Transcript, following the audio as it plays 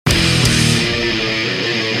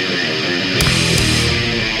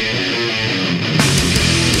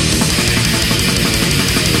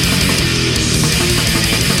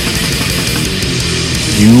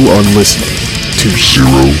You are listening to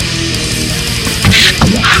Zero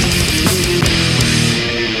Distortion.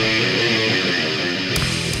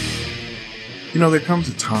 You know, there comes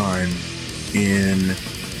a time in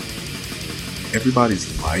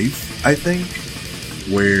everybody's life, I think,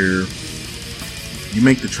 where you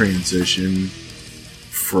make the transition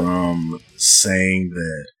from saying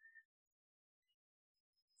that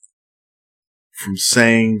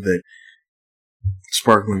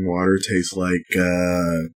sparkling water tastes like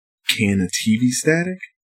a can of TV static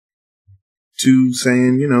to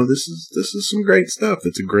saying, you know, this is some great stuff.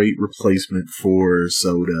 It's a great replacement for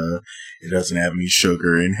soda. It doesn't have any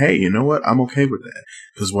sugar. And hey, you know what? I'm okay with that.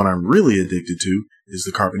 Because what I'm really addicted to is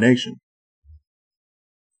the carbonation.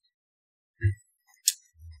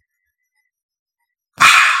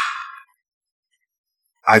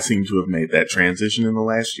 I seem to have made that transition in the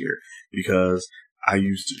last year because I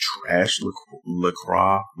used to trash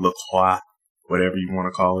LaCroix, whatever you want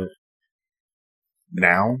to call it.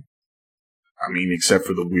 Now, I mean, except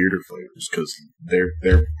for the weirder flavors, because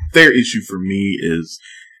their issue for me is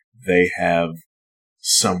they have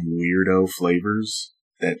some weirdo flavors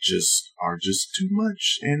that are just too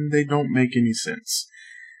much, and they don't make any sense,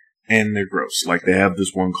 and they're gross. Like they have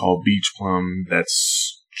this one called Beach Plum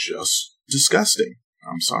that's just disgusting.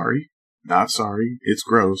 I'm sorry, not sorry. It's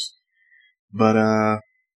gross. But,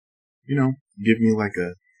 you know, give me like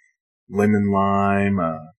a lemon lime,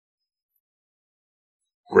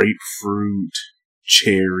 grapefruit,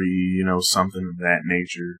 cherry, you know, something of that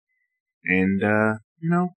nature. And, you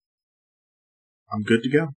know, I'm good to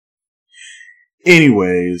go.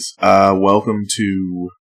 Anyways, welcome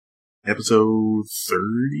to episode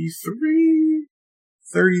 33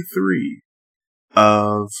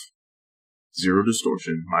 of Zero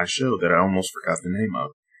Distortion, my show that I almost forgot the name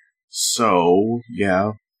of. So,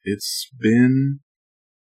 yeah, it's been,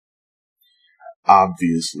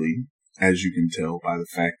 obviously, as you can tell by the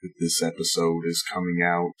fact that this episode is coming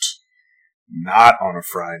out not on a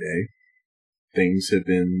Friday, things have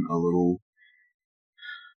been a little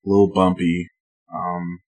bumpy.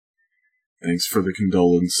 Thanks for the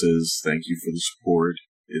condolences. Thank you for the support.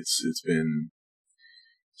 It's been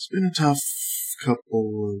a tough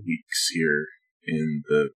couple of weeks here in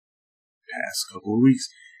the past couple of weeks.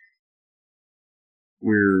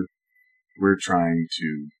 We're trying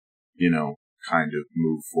to, you know, kind of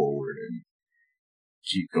move forward and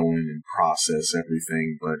keep going and process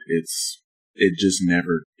everything, but it's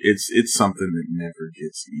something that never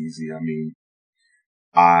gets easy. I mean,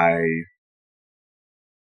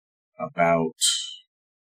 about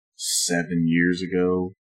 7 years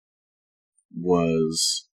ago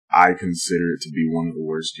I consider it to be one of the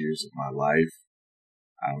worst years of my life.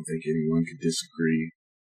 I don't think anyone could disagree.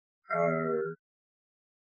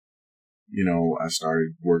 You know, I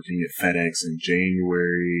started working at FedEx in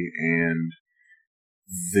January, and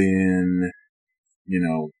then, you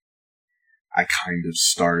know, I kind of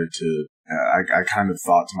I kind of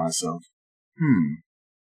thought to myself,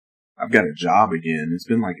 I've got a job again. It's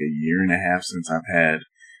been like a year and a half since I've had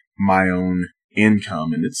my own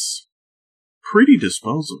income, and it's pretty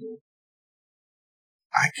disposable.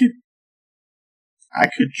 I could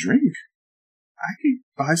drink. I could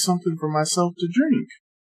buy something for myself to drink,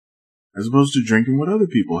 as opposed to drinking what other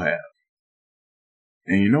people have.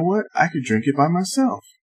 And you know what? I could drink it by myself.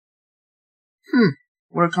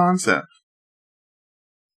 What a concept.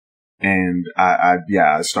 And I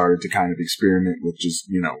started to kind of experiment with just,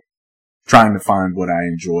 you know, trying to find what I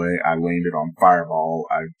enjoy. I landed on Fireball.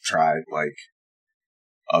 I tried like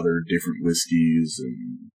other different whiskeys,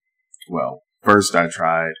 and well, first I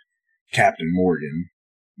tried Captain Morgan.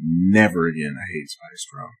 Never again. I hate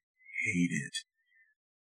spiced rum. Hate it.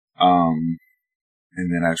 And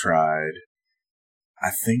then I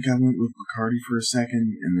think I went with Bacardi for a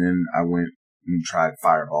second, and then I went and tried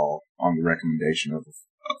Fireball on the recommendation of a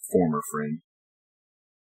former friend.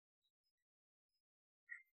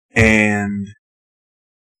 And,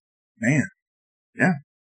 man, yeah.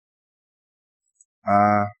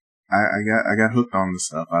 I got hooked on the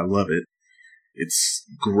stuff. I love it. It's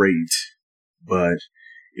great, but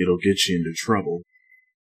it'll get you into trouble.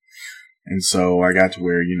 And so I got to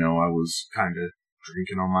where, you know, I was kind of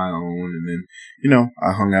drinking on my own, and then, you know,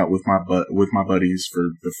 I hung out with my buddies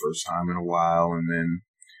for the first time in a while, and then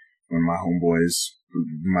when my homeboys,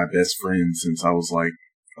 my best friend since I was like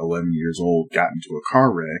 11 years old, got into a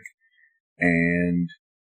car wreck, and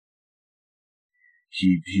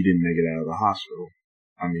he didn't make it out of the hospital.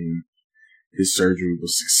 I mean, his surgery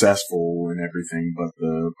was successful and everything, but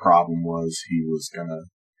the problem was he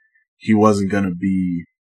wasn't gonna be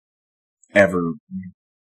ever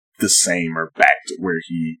the same or back to where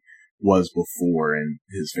he was before, and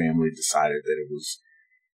his family decided that it was,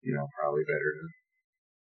 probably better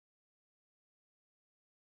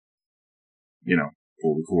to,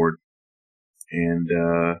 pull the cord. And,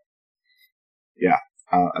 yeah,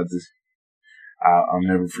 I'll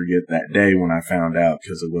never forget that day when I found out,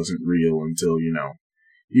 because it wasn't real until, you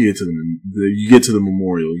get to the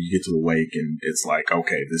memorial, you get to the wake, and it's like,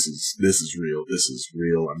 okay, this is real. This is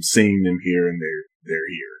real. I'm seeing them here, and they're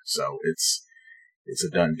here. So it's a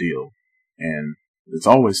done deal. And it's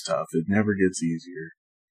always tough. It never gets easier.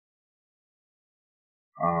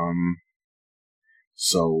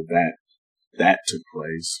 So that took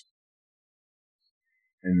place.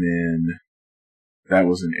 And then that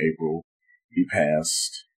was in April. He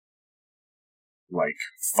passed like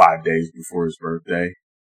 5 days before his birthday.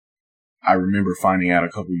 I remember finding out a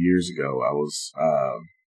couple years ago,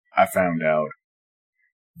 I found out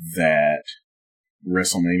that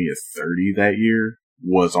WrestleMania 30 that year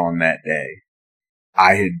was on that day.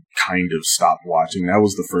 I had kind of stopped watching. That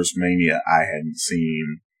was the first Mania I hadn't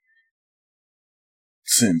seen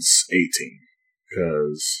since 18.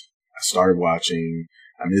 Because I started watching,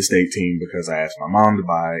 I missed 18 because I asked my mom to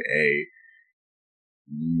buy a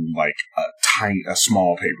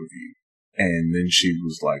small pay-per-view. And then she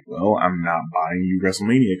was like, well, I'm not buying you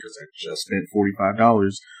WrestleMania because I just spent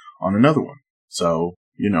 $45 on another one. So,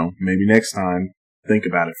 maybe next time, think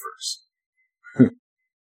about it first.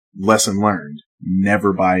 Lesson learned.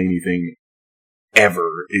 Never buy anything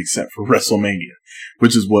ever except for WrestleMania,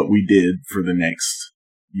 which is what we did for the next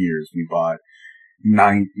years. We bought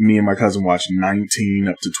me and my cousin watched 19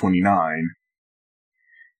 up to 29.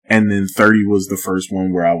 And then 30 was the first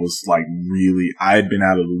one where I was like I had been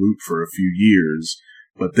out of the loop for a few years,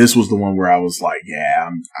 but this was the one where I was like, yeah,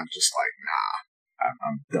 I'm just like, nah,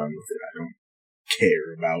 I'm done with it. I don't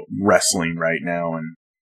care about wrestling right now. And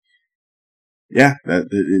yeah,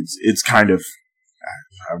 it's kind of,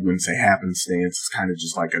 I wouldn't say happenstance. It's kind of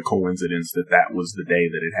just like a coincidence that was the day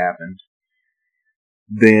that it happened.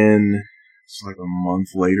 Then it's like a month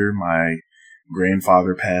later, my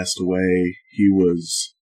grandfather passed away. He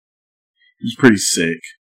was pretty sick.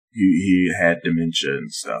 He had dementia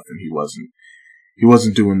and stuff, and he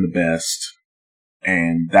wasn't doing the best.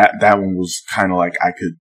 And that one was kind of like I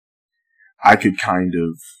could kind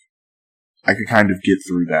of get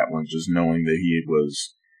through that one, just knowing that he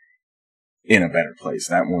was in a better place.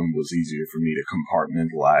 That one was easier for me to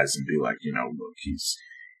compartmentalize and be like, look,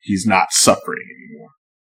 he's not suffering anymore.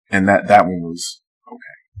 And that one was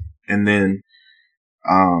okay. And then,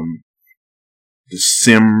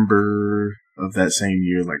 December of that same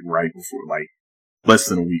year, like right before, like less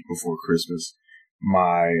than a week before Christmas,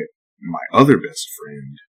 my other best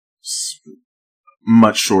friend,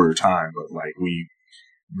 much shorter time, but like we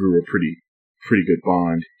grew a pretty good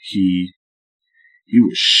bond. He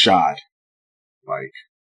was shot, like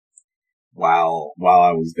while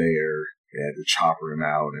I was there. They had to chopper him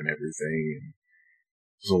out and everything, and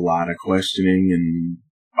there was a lot of questioning, and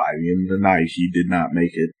by the end of the night, he did not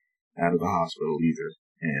make it out of the hospital either.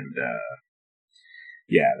 And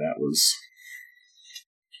yeah, that was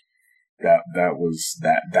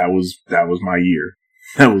my year.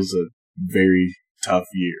 That was a very tough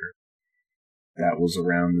year. That was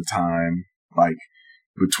around the time, like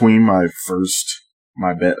between my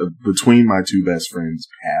two best friends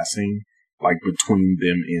passing, like between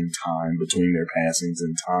them in time, between their passings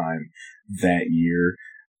in time that year,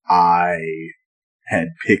 I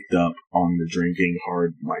had picked up on the drinking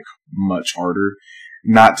hard, like much harder.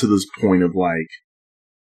 Not to this point of like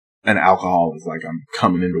an alcoholic, like I'm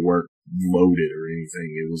coming into work loaded or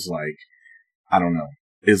anything. It was like, I don't know.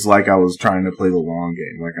 It's like I was trying to play the long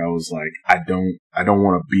game. Like I was like, I don't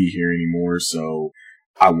want to be here anymore. So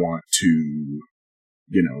I want to,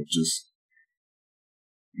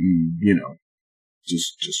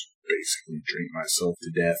 just basically drink myself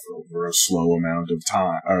to death over a slow amount of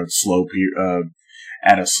time, or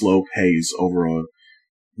at a slow pace over a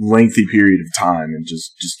lengthy period of time, and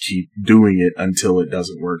just keep doing it until it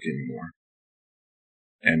doesn't work anymore.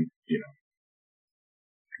 And,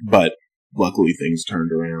 but luckily things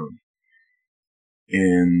turned around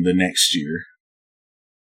in the next year,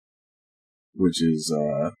 which is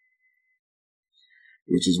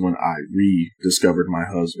when I rediscovered my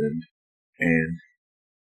husband. And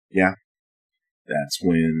yeah, that's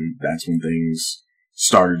when things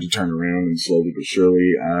started to turn around, and slowly but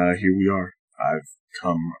surely, here we are. I've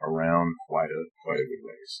come around quite a good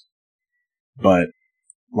ways. But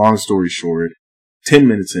long story short, 10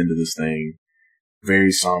 minutes into this thing,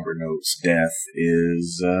 very somber notes. Death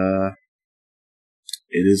is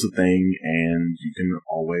it is a thing, and you can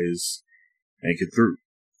always make it through.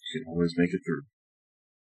 You can always make it through.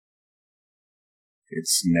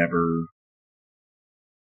 It's never,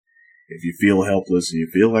 if you feel helpless and you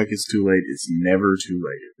feel like it's too late, it's never too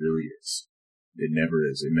late. It really is. It never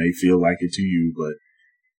is. It may feel like it to you, but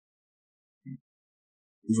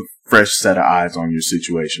with a fresh set of eyes on your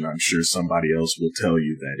situation, I'm sure somebody else will tell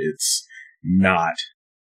you that it's not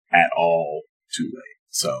at all too late.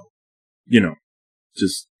 So,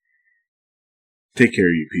 just take care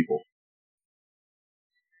of your people.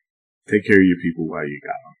 Take care of your people while you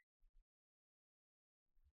got them.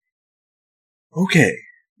 Okay,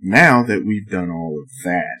 now that we've done all of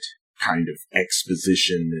that kind of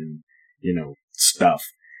exposition and, stuff,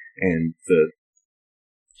 and the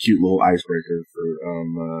cute little icebreaker for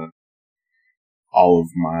all of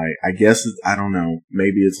my, I guess, I don't know,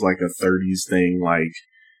 maybe it's like a 30s thing, like,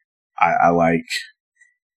 I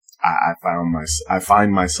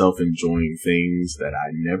find myself enjoying things that I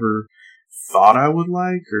never thought I would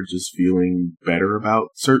like, or just feeling better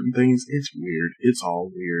about certain things. It's weird. It's all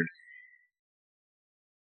weird.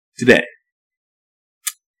 Today,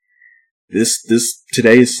 this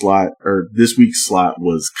week's slot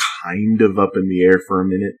was kind of up in the air for a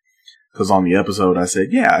minute, because on the episode I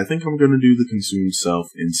said, yeah, I think I'm going to do the Consumed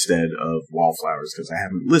Self instead of Wallflowers, because I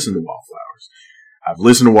haven't listened to Wallflowers. I've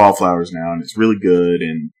listened to Wallflowers now, and it's really good,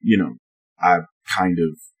 and, I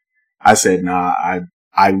said, nah,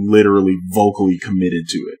 I literally vocally committed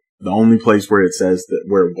to it. The only place where it says that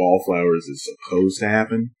where Wallflowers is supposed to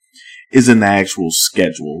happen is in the actual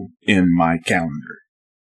schedule in my calendar.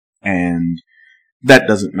 And that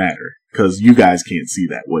doesn't matter, because you guys can't see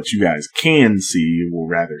that. What you guys can see, or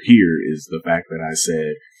rather hear, is the fact that I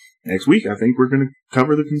said, next week I think we're going to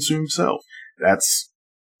cover the Consumed Self.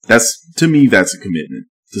 To me, that's a commitment.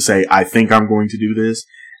 To say, I think I'm going to do this,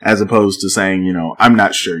 as opposed to saying, I'm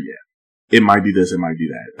not sure yet. It might be this, it might be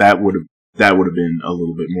that. That would have been a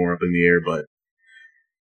little bit more up in the air, but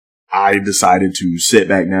I decided to sit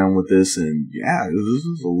back down with this, and yeah, this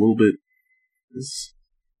is a little bit, it's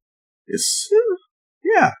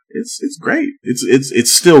great.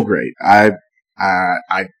 It's still great. I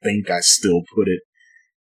think I still put it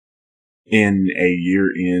in a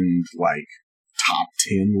year-end, like, top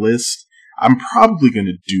 10 list. I'm probably going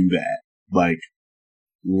to do that, like,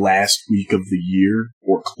 last week of the year,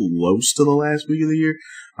 or close to the last week of the year.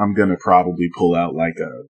 I'm going to probably pull out, like,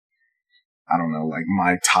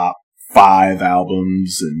 my top 5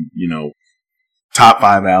 albums, and, top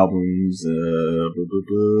 5 albums,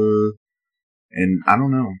 and I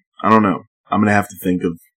don't know. I'm going to have to think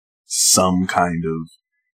of some kind of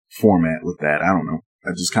format with that. I don't know.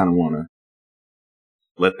 I just kind of want to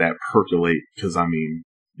let that percolate, because,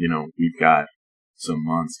 we've got some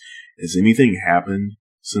months. Has anything happened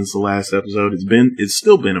since the last episode? It's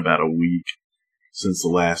still been about a week since the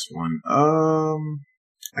last one. I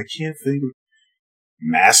can't think of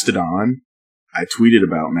Mastodon. I tweeted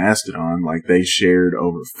about Mastodon, like, they shared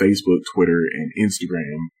over Facebook, Twitter, and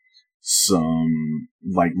Instagram some,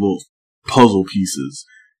 like, little puzzle pieces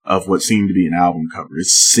of what seemed to be an album cover.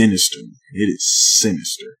 It's sinister. It is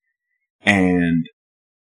sinister. And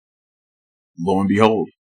lo and behold,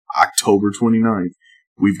 October 29th,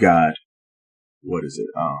 we've got, what is it?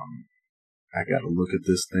 I gotta look at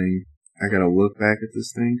this thing. I gotta look back at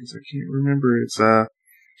this thing, because I can't remember. It's, oh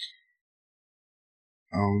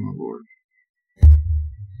my lord.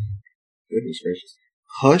 Goodness gracious.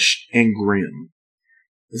 Hush and Grim.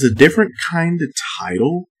 It's a different kind of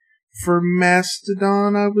title for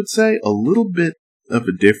Mastodon, I would say. A little bit of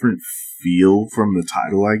a different feel from the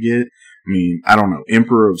title I get. I don't know.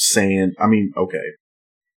 Emperor of Sand. Okay.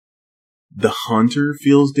 The Hunter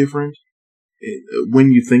feels different.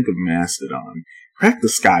 When you think of Mastodon, Crack the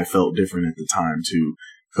Sky felt different at the time, too.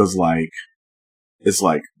 Because, it's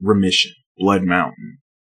like Remission, Blood Mountain,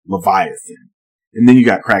 Leviathan. And then you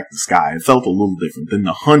got Crack the Sky. It felt a little different. Then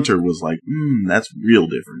the Hunter was like, that's real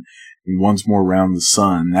different. And Once More Round the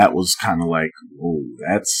Sun, that was kind of like, oh,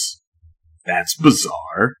 that's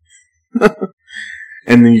bizarre.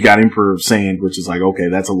 And then you got Emperor of Sand, which is like, okay,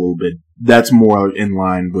 that's more in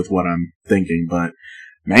line with what I'm thinking. But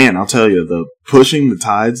man, I'll tell you, the Pushing the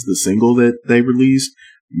Tides, the single that they released,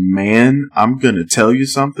 man, I'm gonna tell you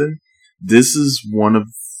something. This is one of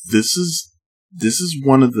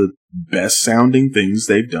the best sounding things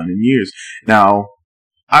they've done in years. Now,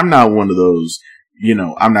 I'm not one of those,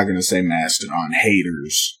 I'm not gonna say Mastodon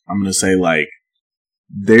haters. I'm gonna say, like,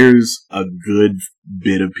 there's a good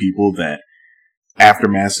bit of people that, after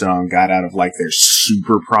Mastodon got out of, like, their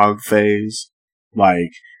super prog phase,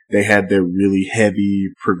 like, they had their really heavy,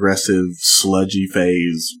 progressive, sludgy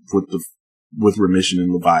phase with Remission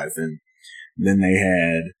and Leviathan. Then they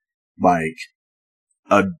had, like,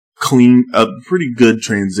 a a pretty good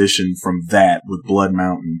transition from that with Blood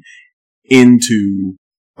Mountain into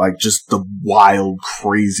like just the wild,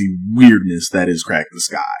 crazy weirdness that is Crack the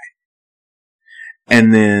Skye.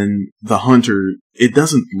 And then The Hunter, it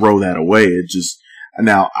doesn't throw that away. It just,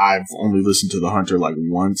 now I've only listened to The Hunter like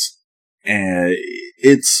once, and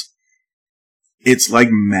it's like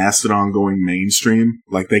Mastodon going mainstream.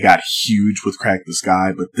 Like they got huge with Crack the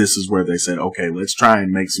Skye, but this is where they said, okay, let's try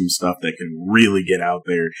and make some stuff that can really get out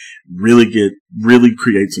there, really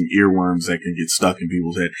create some earworms that can get stuck in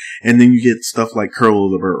people's head. And then you get stuff like Curl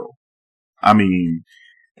of the Burl. I mean,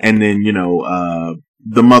 and then,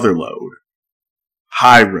 The Mother Lode,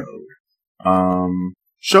 High Road,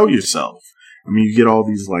 Show Yourself. I mean, you get all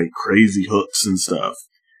these like crazy hooks and stuff.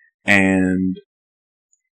 And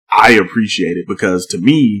I appreciate it because to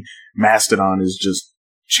me, Mastodon is just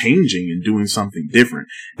changing and doing something different.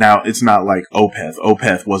 Now, it's not like Opeth.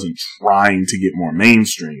 Opeth wasn't trying to get more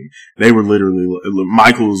mainstream. They were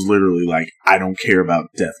Michael was literally like, I don't care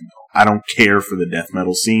about death metal. I don't care for the death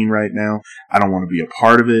metal scene right now. I don't want to be a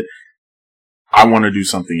part of it. I want to do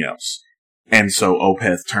something else. And so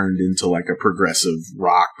Opeth turned into like a progressive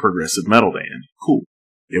rock, progressive metal band. Cool.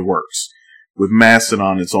 It works. With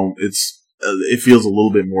Mastodon, it feels a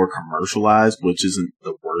little bit more commercialized, which isn't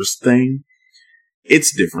the worst thing.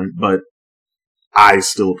 It's different, but I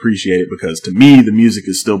still appreciate it because to me, the music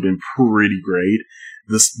has still been pretty great.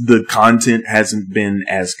 The content hasn't been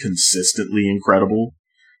as consistently incredible.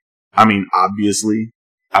 I mean, obviously,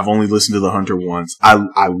 I've only listened to The Hunter once.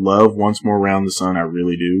 I love Once More Round the Sun. I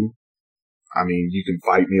really do. I mean, you can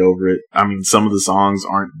fight me over it. I mean, some of the songs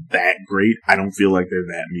aren't that great. I don't feel like they're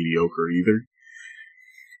that mediocre either.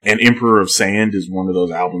 And Emperor of Sand is one of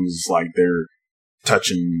those albums, like, they're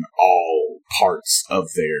touching all parts of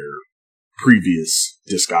their previous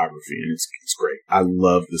discography, and it's great. I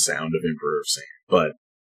love the sound of Emperor of Sand. But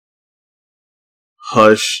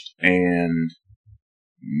Hushed and,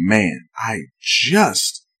 man,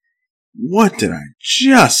 what did I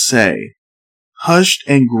just say? Hushed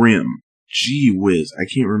and Grim. Gee whiz, I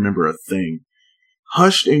can't remember a thing.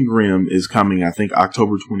 Hushed and Grim is coming, I think,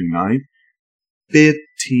 October 29th.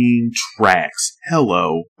 15 tracks.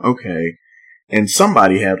 Hello. Okay. And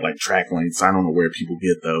somebody had like track lengths. I don't know where people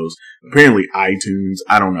get those. Apparently iTunes.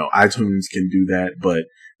 I don't know. iTunes can do that, but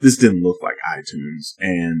this didn't look like iTunes.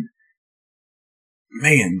 And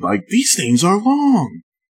man, like these things are long.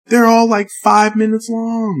 They're all like 5 minutes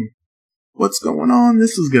long. What's going on?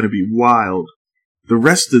 This is going to be wild. The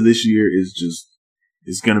rest of this year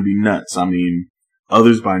is going to be nuts. I mean,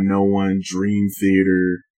 Others by No One, Dream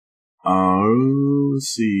Theater. Let's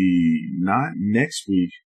see. Not next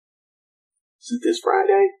week. Is it this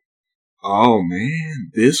Friday? Oh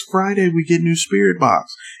man, this Friday we get new Spiritbox.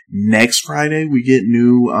 Next Friday we get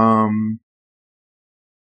new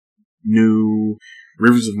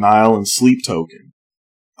Rivers of Nile and Sleep Token.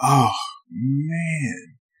 Oh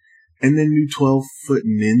man. And then new 12-Foot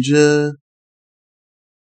Ninja.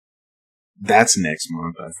 That's next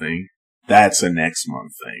month, I think. That's a next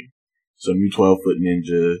month thing. So new 12-Foot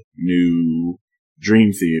Ninja, new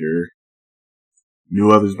Dream Theater, new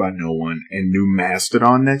Others by No One, and new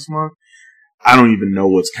Mastodon next month. I don't even know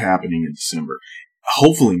what's happening in December.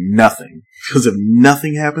 Hopefully nothing. Because if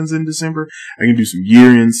nothing happens in December, I can do some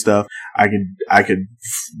year-end stuff. I could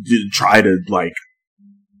try to like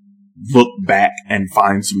look back and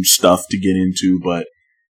find some stuff to get into, but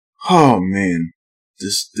oh man,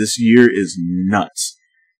 this year is nuts.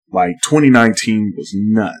 Like 2019 was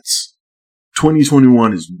nuts.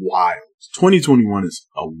 2021 is wild. 2021 is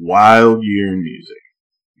a wild year in music.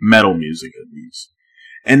 Metal music, at least.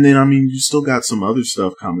 And then, I mean, you still got some other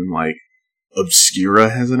stuff coming, like Obscura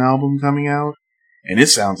has an album coming out, and it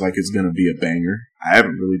sounds like it's going to be a banger. I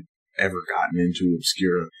haven't really ever gotten into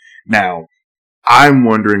Obscura. Now, I'm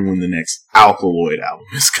wondering when the next Alkaloid album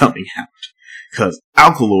is coming out, because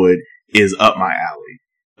Alkaloid is up my alley.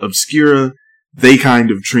 Obscura, they're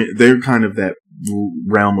kind of that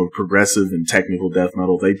realm of progressive and technical death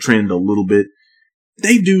metal. They trend a little bit.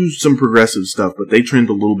 They do some progressive stuff, but they trend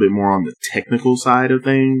a little bit more on the technical side of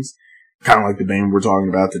things. Kind of like the band we're talking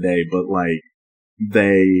about today, but like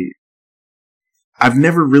I've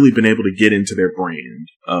never really been able to get into their brand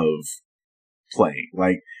of playing.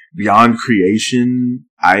 Like Beyond Creation,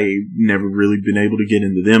 I've never really been able to get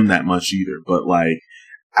into them that much either. But like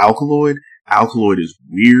Alkaloid is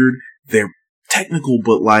weird. They're technical,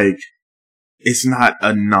 but like it's not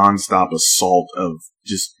a nonstop assault of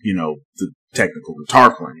just, the technical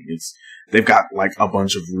guitar playing. They've got like a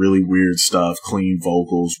bunch of really weird stuff, clean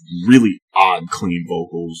vocals, really odd clean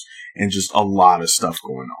vocals, and just a lot of stuff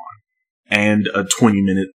going on. And a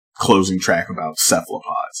 20-minute closing track about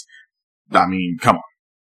cephalopods. I mean, come on.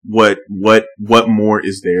 What more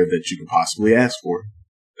is there that you could possibly ask for?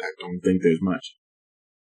 I don't think there's much.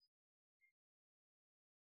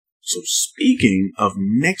 So speaking of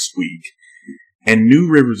next week and New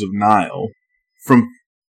Rivers of Nile from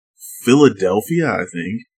Philadelphia, I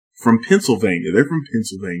think, from Pennsylvania. They're from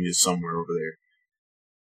Pennsylvania somewhere over there.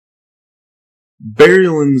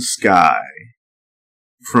 Burial in the Sky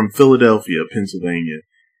from Philadelphia, Pennsylvania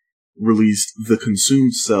released The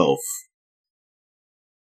Consumed Self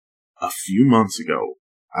a few months ago,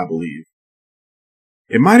 I believe.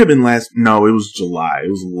 It might have been it was July. It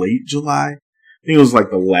was late July. I think it was like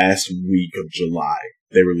the last week of July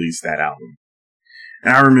they released that album.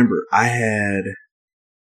 And I remember I had...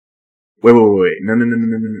 Wait.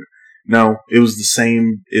 No, it was the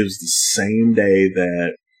same day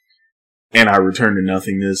that And I Return to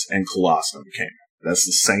Nothingness and Colosseum came out. That's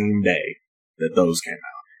the same day that those came out.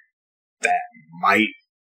 That might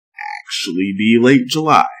actually be late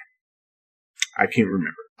July. I can't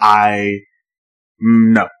remember.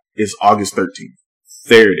 No, it's August 13th.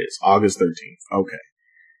 There it is, August 13th. Okay.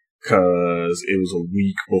 Cause it was a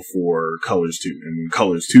week before Colors 2. And when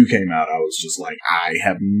Colors 2 came out, I was just like, I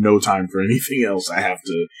have no time for anything else. I have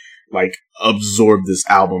to, absorb this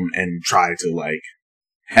album and try to,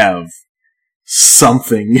 have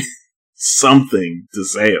something to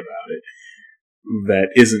say about it that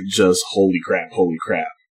isn't just holy crap.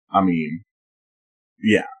 I mean,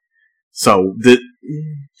 yeah. So,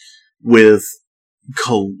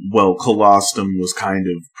 Colosseum was kind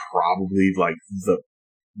of probably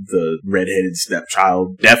the redheaded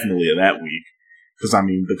stepchild, definitely of that week. Because, I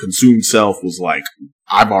mean, The Consumed Self was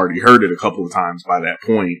I've already heard it a couple of times by that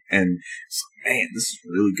point, and it's man, this is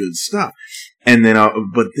really good stuff. And then,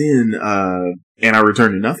 And I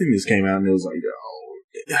Return to Nothingness came out, and it was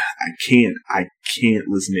I can't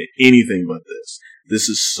listen to anything but this. This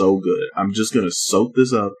is so good. I'm just gonna soak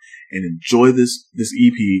this up and enjoy this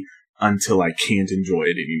EP until I can't enjoy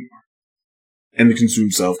it anymore. And The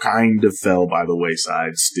Consumed Self kind of fell by the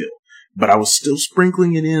wayside still. But I was still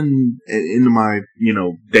sprinkling it into my,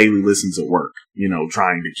 daily listens at work,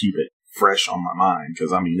 trying to keep it fresh on my mind.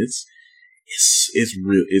 Cause I mean, it's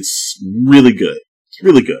really good. It's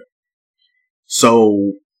really good.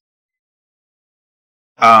 So,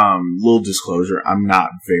 little disclosure, I'm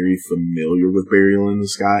not very familiar with Burial in the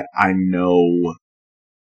Sky. I know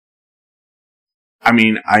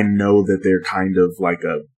that they're kind of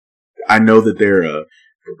I know that they're a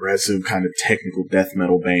progressive kind of technical death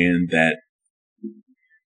metal band that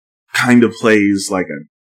kind of plays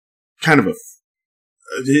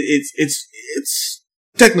it's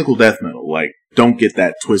technical death metal. Don't get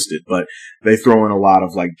that twisted, but they throw in a lot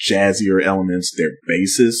of jazzier elements. Their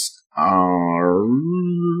bassist,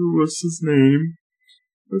 what's his name?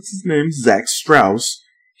 Zach Strauss.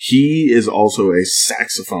 He is also a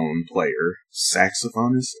saxophone player.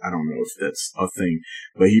 Saxophonist? I don't know if that's a thing.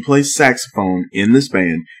 But he plays saxophone in this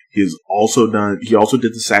band. He also did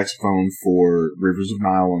the saxophone for Rivers of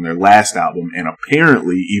Nile on their last album. And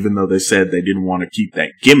apparently, even though they said they didn't want to keep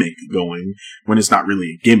that gimmick going, when it's not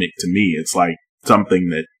really a gimmick to me, it's something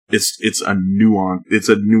that it's a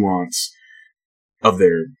nuance of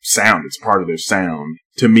their sound. It's part of their sound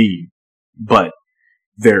to me. But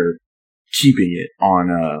they're keeping it on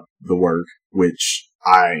the work, which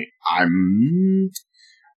I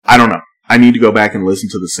don't know. I need to go back and listen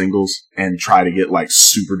to the singles and try to get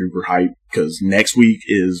super duper hype, because next week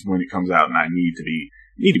is when it comes out and I need to be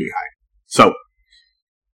hyped. So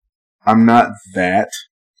I'm not that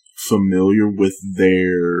familiar with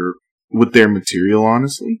their material,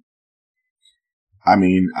 honestly. I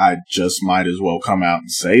mean, I just might as well come out and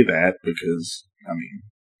say that, because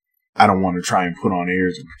I don't want to try and put on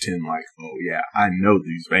airs and pretend oh yeah, I know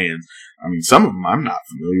these bands. I mean, some of them I'm not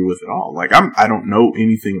familiar with at all. I don't know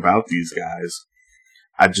anything about these guys.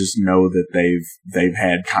 I just know that they've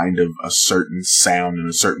had kind of a certain sound and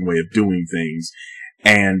a certain way of doing things.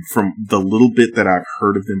 And from the little bit that I've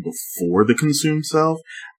heard of them before The Consumed Self,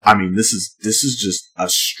 I mean, this is just a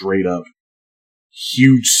straight up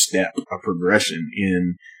huge step of progression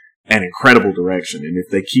in an incredible direction. And if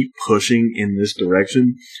they keep pushing in this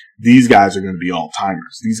direction, these guys are going to be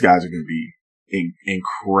all-timers. These guys are going to be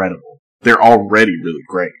incredible. They're already really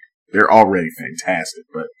great. They're already fantastic.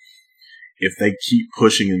 But if they keep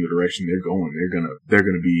pushing in the direction they're going, they're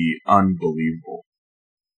going to be unbelievable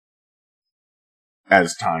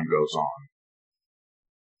as time goes on.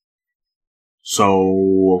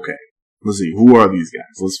 So, okay. Let's see. Who are these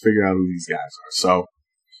guys? Let's figure out who these guys are. So,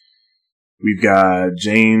 we've got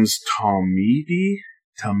James Tomedi.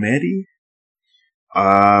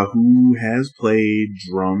 who has played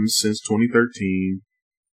drums since 2013.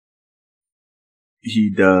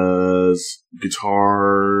 He does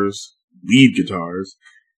guitars, lead guitars,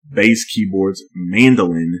 bass, keyboards,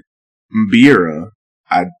 mandolin, mbira.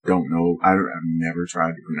 I don't know. I've never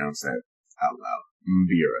tried to pronounce that out loud.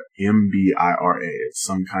 Mbira. M-B-I-R-A. It's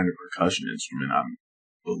some kind of percussion instrument, I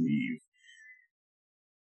believe.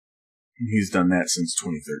 He's done that since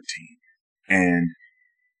 2013. And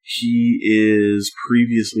he is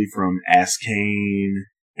previously from Ascane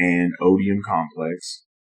and Odeon Complex.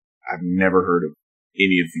 I've never heard of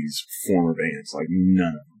any of these former bands, like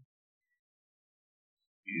none of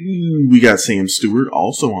them. We got Sam Stewart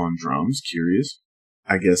also on drums. Curious.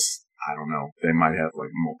 I guess, I don't know. They might have like,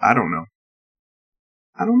 I don't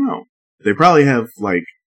know. They probably have like,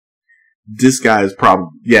 this guy is probably,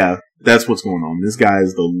 yeah, that's what's going on. This guy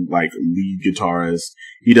is the like lead guitarist.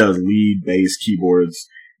 He does lead, bass, keyboards,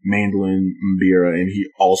 mandolin, mbira, and he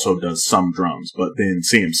also does some drums. But then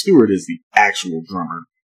Sam Stewart is the actual drummer.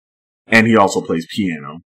 And he also plays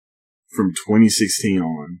piano from 2016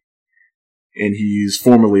 on. And he's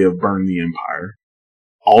formerly of Burn the Empire.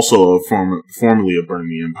 Also formerly of Burn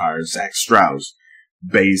the Empire, Zach Strauss,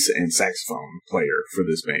 bass and saxophone player for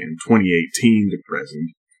this band, 2018 to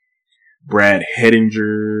present. Brad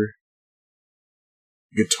Hettinger,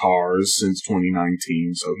 guitars since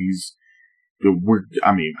 2019, so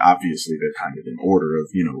obviously they're kind of in order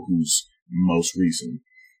of, who's most recent.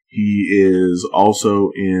 He is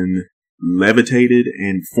also in Levitated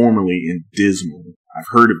and formerly in Dismal. I've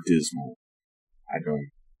heard of Dismal.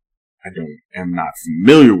 am not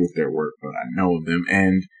familiar with their work, but I know of them.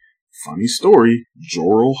 And funny story,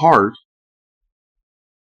 Jorel Hart,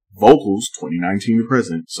 vocals 2019 to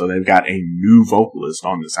present. So they've got a new vocalist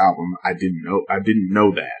on this album. I didn't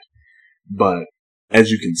know that. But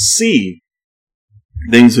as you can see,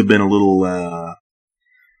 things have been a little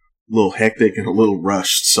hectic and a little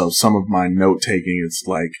rushed. So some of my note taking is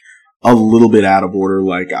like a little bit out of order.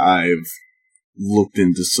 Like I've looked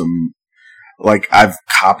into I've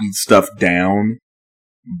copied stuff down,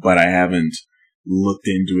 but I haven't looked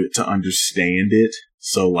into it to understand it.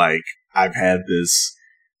 So like I've had this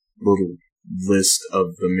little list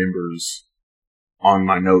of the members on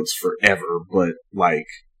my notes forever, but like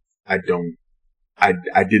I didn't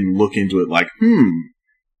look into it like,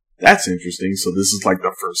 that's interesting. So this is like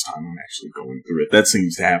the first time I'm actually going through it. That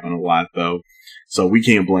seems to happen a lot though. So we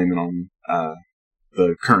can't blame it on,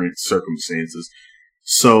 the current circumstances.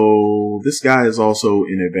 So this guy is also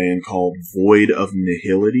in a band called Void of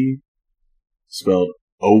Nihility, spelled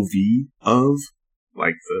O-V of,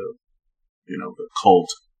 like the cult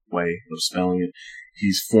way of spelling it.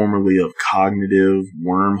 He's formerly of Cognitive,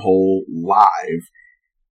 Wormhole, Live,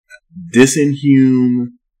 Disinhume,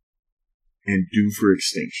 and Due for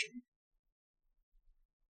Extinction.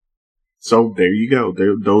 So there you go.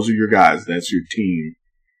 Those are your guys. That's your team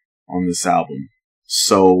on this album.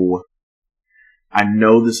 So I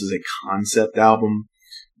know this is a concept album,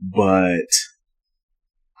 but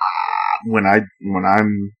when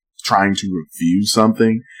I'm trying to review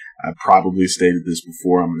something, I probably stated this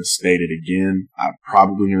before. I'm going to state it again. I'm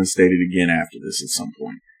probably going to state it again after this at some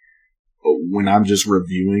point. But when I'm just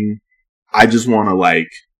reviewing, I just want to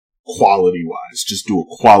quality-wise, just do a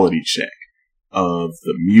quality check of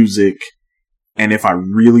the music. And if I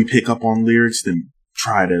really pick up on lyrics, then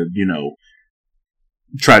try to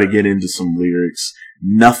get into some lyrics.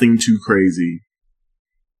 Nothing too crazy.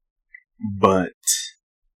 But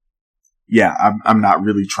yeah, I'm not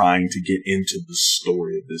really trying to get into the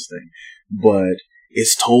story of this thing. But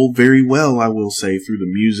it's told very well, I will say, through the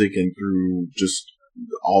music and through just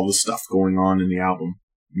all the stuff going on in the album.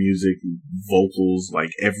 Music, vocals,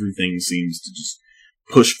 everything seems to just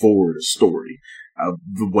push forward a story.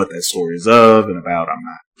 What that story is of and about, I'm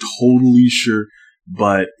not totally sure,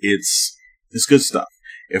 but it's good stuff.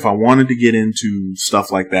 If I wanted to get into stuff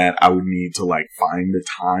like that, I would need to find the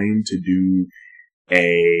time to do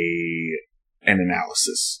an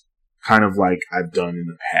analysis, kind of like I've done in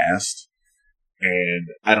the past. And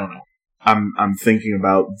I don't know. I'm thinking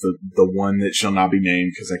about the one that shall not be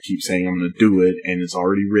named because I keep saying I'm going to do it, and it's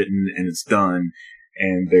already written and it's done,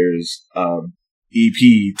 and there's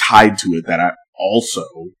EP tied to it that I also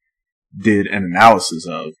did an analysis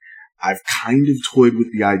of. I've kind of toyed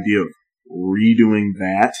with the idea of redoing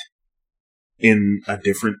that in a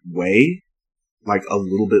different way, like a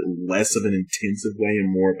little bit less of an intensive way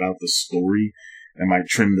and more about the story. I might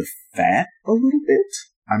trim the fat a little bit.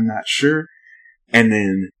 I'm not sure. And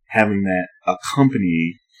then having that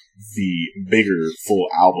accompany the bigger full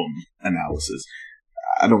album analysis.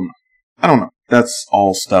 I don't know. That's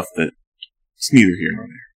all stuff that's neither here nor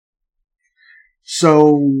there.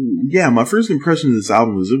 So, yeah, my first impression of this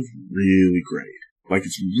album is it was really great. Like,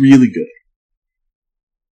 it's really good.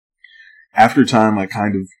 After time, I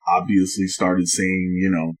kind of obviously started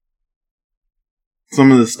seeing,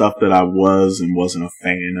 some of the stuff that I was and wasn't a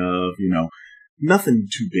fan of, nothing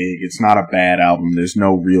too big. It's not a bad album. There's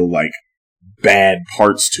no real, bad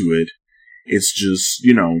parts to it. It's just,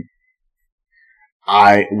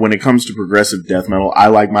 when it comes to progressive death metal, I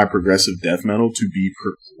like my progressive death metal to be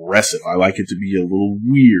progressive. I like it to be a little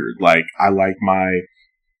weird. Like, I like my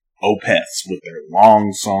Opeths with their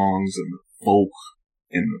long songs and the folk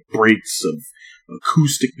and the breaks of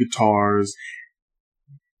acoustic guitars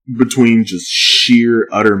between just sheer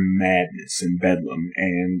utter madness and bedlam.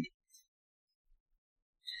 And,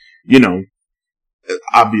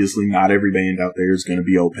 obviously not every band out there is going to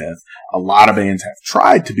be Opeth. A lot of bands have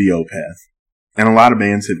tried to be Opeth, and a lot of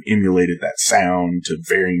bands have emulated that sound to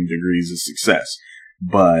varying degrees of success.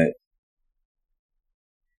 But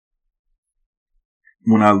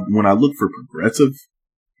when I look for progressive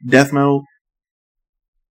death metal,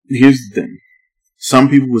 here's the thing. Some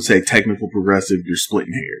people would say technical progressive, you're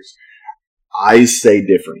splitting hairs. I say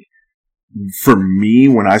different. For me,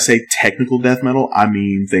 when I say technical death metal, I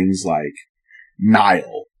mean things like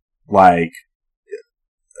Nile, like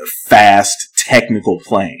fast technical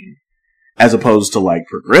playing, as opposed to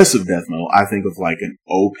progressive death metal. I think of an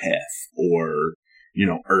Opeth or,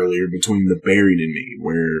 earlier Between the Buried and Me,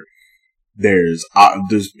 where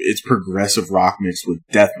it's progressive rock mixed with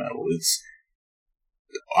death metal. It's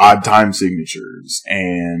odd time signatures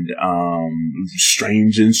and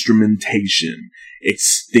strange instrumentation,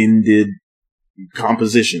 extended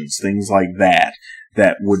compositions, things like that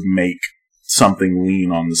would make something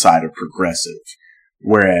lean on the side of progressive.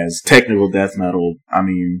 Whereas technical death metal,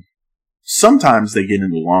 sometimes they get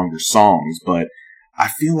into longer songs, but I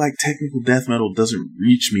feel like technical death metal doesn't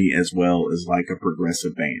reach me as well as a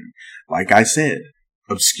progressive band. Like I said,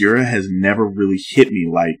 Obscura has never really hit me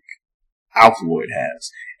like Alkaloid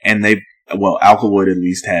has. And Alkaloid at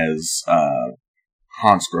least has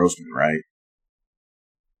Hans Grossman, right?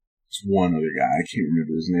 There's one other guy, I can't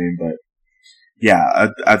remember his name, but yeah,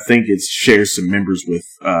 I think it shares some members with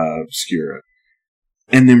Obscura.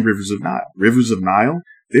 And then Rivers of Nile. Rivers of Nile,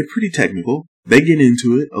 they're pretty technical. They get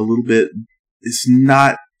into it a little bit. It's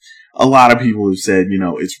not, a lot of people have said,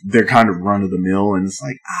 they're kind of run of the mill, and it's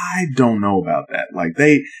I don't know about that.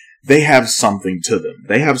 They have something to them.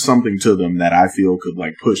 They have something to them that I feel could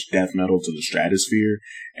push death metal to the stratosphere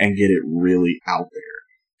and get it really out there.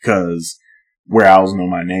 'Cause Where Owls Know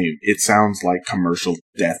My Name, it sounds like commercial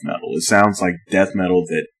death metal. It sounds like death metal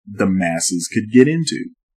that the masses could get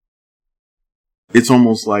into. It's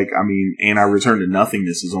almost And I Return to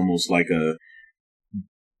Nothingness is almost like a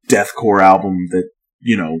deathcore album that,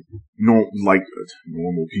 normal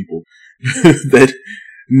people that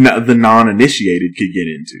the non-initiated could get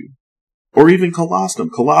into. Or even Colostum.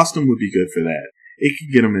 Colostum would be good for that. It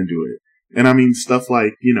could get them into it. And stuff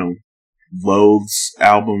like, Loath's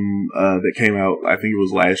album that came out, I think it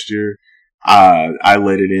was last year, I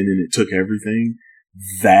Let It In and It Took Everything.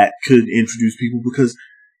 That could introduce people because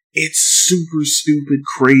it's super stupid,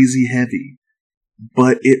 crazy heavy.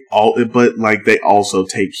 But they also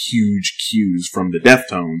take huge cues from the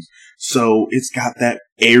Deftones. So it's got that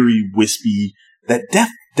airy, wispy, that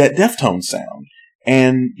Deftones sound.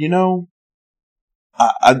 And,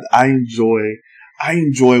 I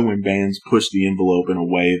enjoy when bands push the envelope in a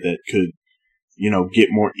way that could, get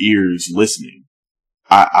more ears listening.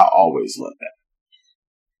 I always love that.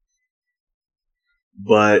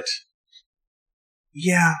 But,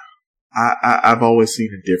 yeah, I've always seen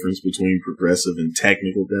a difference between progressive and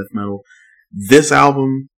technical death metal. This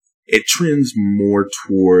album, it trends more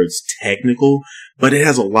towards technical, but it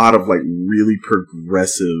has a lot of really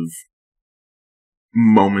progressive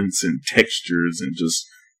moments and textures and just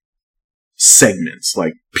segments,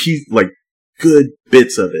 good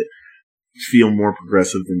bits of it feel more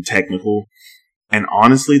progressive than technical. And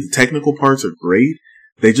honestly, the technical parts are great.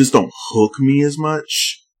 They just don't hook me as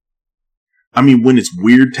much. When it's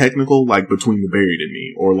weird technical, like Between the Buried and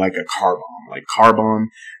Me, or like a Car Bomb. Car Bomb,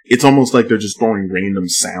 it's almost like they're just throwing random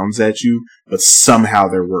sounds at you, but somehow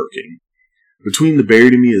they're working. Between the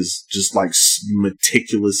Buried and Me is just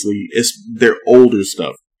meticulously, it's their older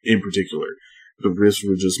stuff in particular. The riffs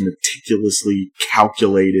were just meticulously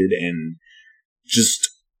calculated and just,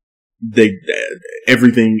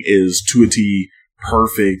 everything is to a T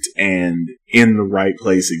perfect and in the right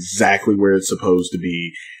place, exactly where it's supposed to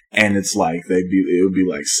be. And it's it would be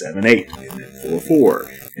 7/8, and then 4/4,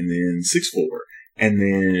 and then 6/4, and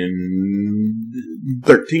then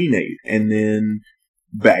 13/8, and then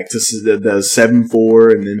back to the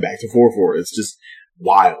 7/4 and then back to 4/4. It's just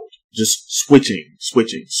wild. Just switching.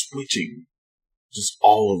 Just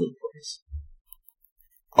all over the place.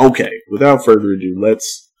 Okay, without further ado,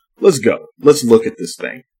 let's go. Let's look at this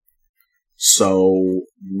thing. So,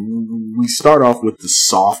 we start off with the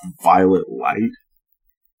soft violet light.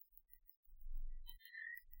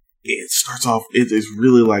 It starts off, it's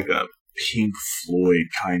really like a Pink Floyd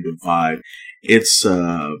kind of vibe. It's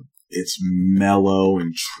mellow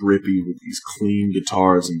and trippy with these clean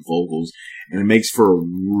guitars and vocals, and it makes for a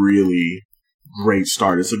really great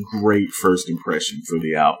start. It's a great first impression for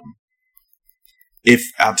the album.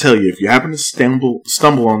 I'll tell you, if you happen to stumble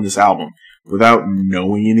on this album without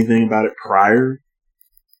knowing anything about it prior,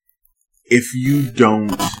 if you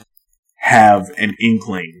don't have an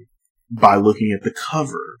inkling by looking at the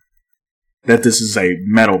cover that this is a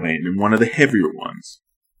metal band and one of the heavier ones,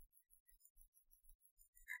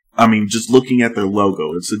 I mean, just looking at their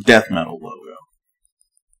logo, it's a death metal logo.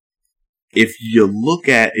 If you look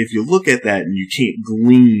at that and you can't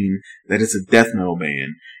glean that it's a death metal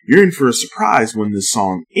band, you're in for a surprise when this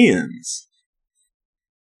song ends.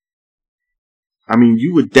 I mean,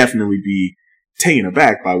 you would definitely be taken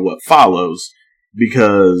aback by what follows,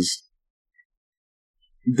 because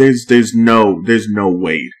there's no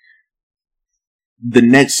weight. The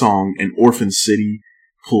next song, An Orphan City,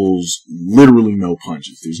 pulls literally no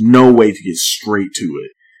punches. There's no way to get straight to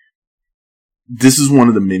it. This is one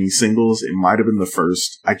of the mini singles. It might have been the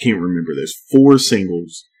first. I can't remember. There's 4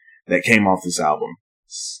 singles that came off this album.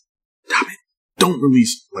 Stop it. Don't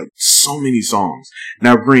release like so many songs.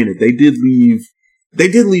 Now, granted, they did leave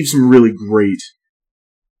some really great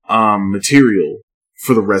material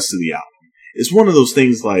for the rest of the album. It's one of those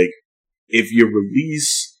things like, if you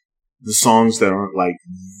release the songs that aren't like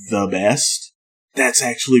the best, that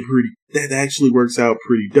actually works out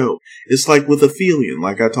pretty dope. It's like with Aphelion,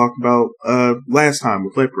 like I talked about last time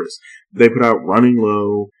with Leprous. They put out Running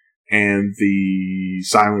Low and the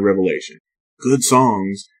Silent Revelation. Good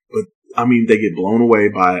songs, but I mean, they get blown away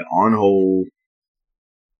by On Hold,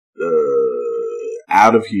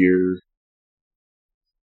 Out of Here,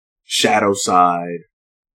 Shadow Side,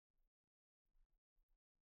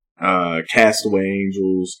 Castaway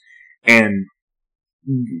Angels, and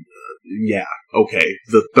yeah, okay,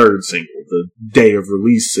 the third single, the day of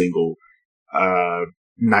release single,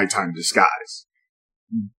 Nighttime Disguise.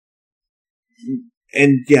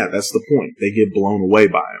 And yeah, that's the point. They get blown away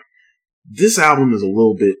by him. This album is a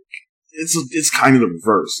little bit, it's kind of the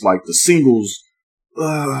reverse. Like the singles,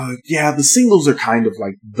 the singles are kind of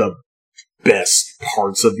like the best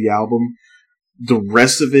parts of the album. The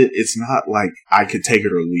rest of it, it's not like I could take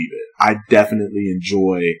it or leave it. I definitely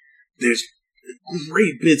enjoy, there's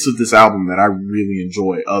great bits of this album that I really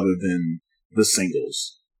enjoy other than the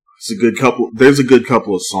singles. There's a good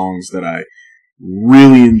couple of songs that I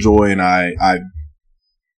really enjoy, and I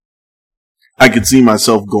could see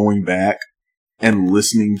myself going back and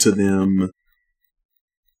listening to them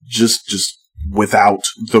just without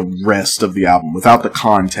the rest of the album, without the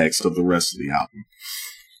context of the rest of the album.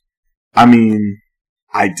 I mean,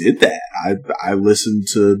 I did that. I listened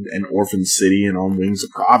to An Orphan City and On Wings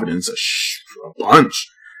of Providence a bunch.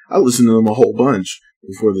 I listened to them a whole bunch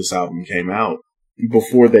before this album came out.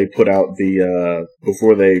 Before they put out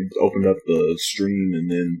before they opened up the stream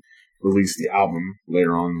and then released the album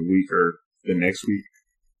later on in the week or the next week.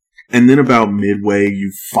 And then about midway,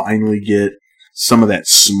 you finally get some of that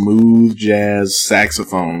smooth jazz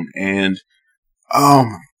saxophone, and oh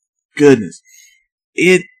my goodness,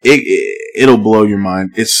 it'll blow your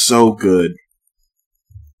mind. It's so good.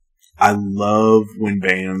 I love when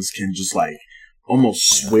bands can just like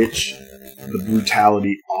almost switch the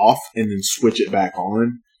brutality off and then switch it back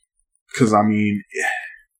on. Cause I mean,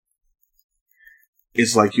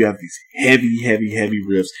 it's like you have these heavy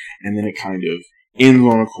riffs, and then it kind of ends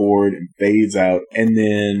on a chord and fades out, and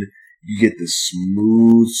then you get this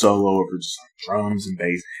smooth solo over just like drums and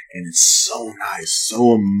bass, and it's so nice,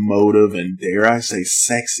 so emotive, and dare I say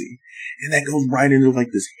sexy. And that goes right into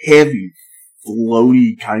like this heavy,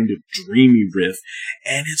 floaty kind of dreamy riff,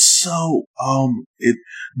 and it's so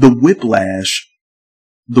the whiplash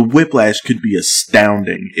could be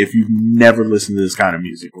astounding if you've never listened to this kind of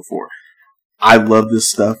music before. I love this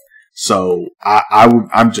stuff, so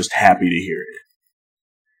I'm just happy to hear it.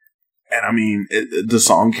 And I mean, the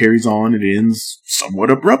song carries on, it ends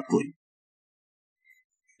somewhat abruptly.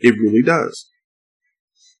 It really does.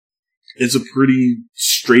 It's a pretty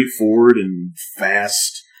straightforward and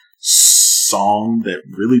fast song that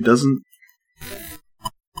really doesn't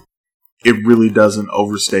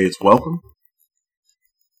overstay its welcome.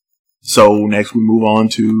 So next we move on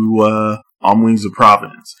to On Wings of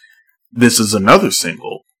Providence. This is another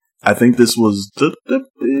single. I think this was this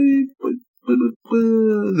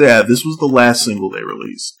was the last single they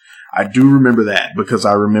released. I do remember that because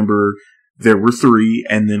I remember there were 3,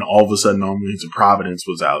 and then all of a sudden On Wings of Providence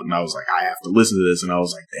was out, and I was like, I have to listen to this, and I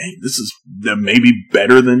was like, dang, this is maybe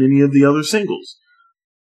better than any of the other singles.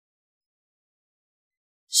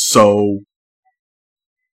 So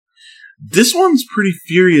this one's pretty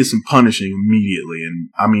furious and punishing immediately, and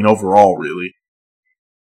I mean overall, really.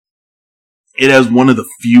 It has one of the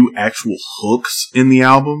few actual hooks in the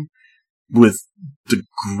album with the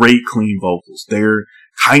great clean vocals. They're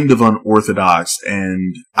kind of unorthodox,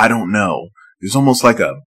 and I don't know. There's almost like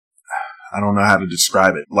I don't know how to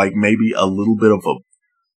describe it, like maybe a little bit of a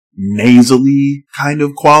nasally kind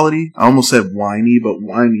of quality. I almost said whiny, but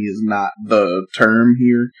whiny is not the term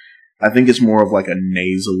here. I think it's more of like a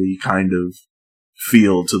nasally kind of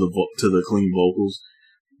feel to the clean vocals.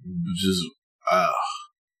 Just,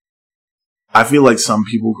 I feel like some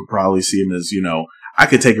people could probably see them as, I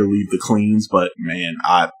could take or leave the cleans, but man,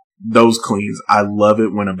 those cleans, I love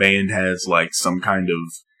it when a band has like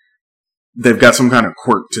they've got some kind of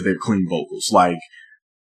quirk to their clean vocals, like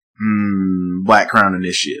Black Crown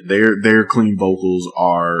Initiate. Their clean vocals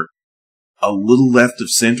are a little left of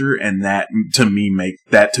center, and that to me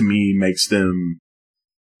makes them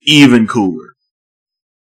even cooler.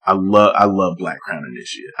 I love Black Crown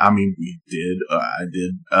Initiate. I mean, I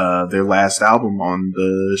did their last album on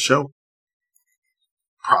the show.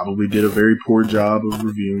 Probably did a very poor job of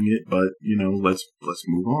reviewing it, but let's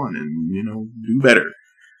move on and do better.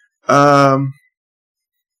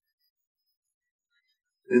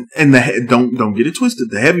 And don't get it twisted.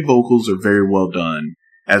 The heavy vocals are very well done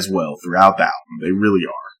as well throughout the album. They really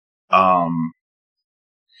are.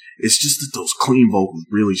 It's just that those clean vocals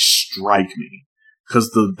really strike me.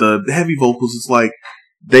 Because the heavy vocals, it's like,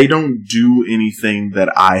 they don't do anything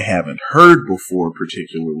that I haven't heard before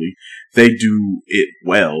particularly. They do it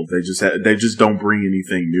well. They just don't bring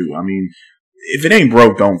anything new. I mean, if it ain't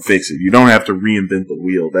broke, don't fix it. You don't have to reinvent the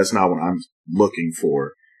wheel. That's not what I'm looking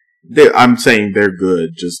for. I'm saying they're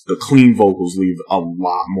good. Just the clean vocals leave a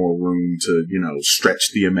lot more room to,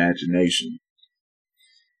 stretch the imagination.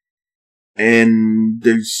 And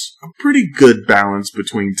there's a pretty good balance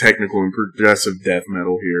between technical and progressive death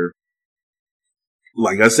metal here.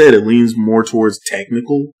 Like I said, it leans more towards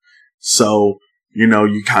technical. So,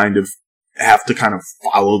 you kind of have to kind of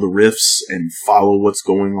follow the riffs and follow what's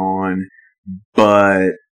going on.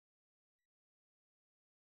 But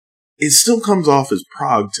it still comes off as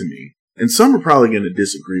prog to me. And some are probably going to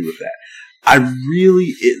disagree with that. I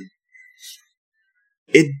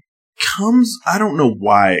don't know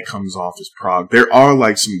why it comes off as prog. There are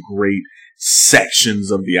like some great sections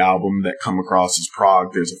of the album that come across as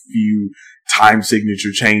prog. There's a few time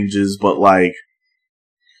signature changes, but like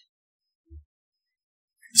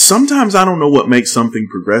sometimes I don't know what makes something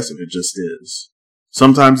progressive. It just is.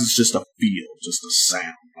 Sometimes it's just a feel, just a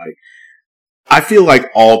sound. Like, I feel like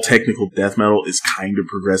all technical death metal is kind of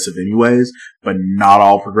progressive anyways, but not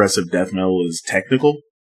all progressive death metal is technical.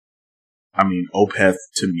 I mean, Opeth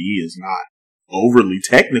to me is not overly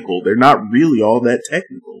technical. They're not really all that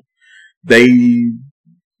technical. They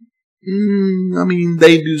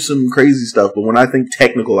do some crazy stuff, but when I think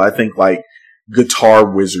technical, I think like guitar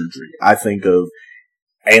wizardry. I think of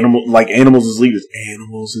Animals as Leaders.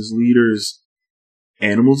 Animals as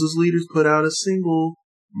Leaders put out a single,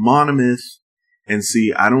 Monomyth. And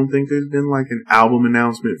see, I don't think there's been like an album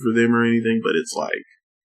announcement for them or anything, but it's like,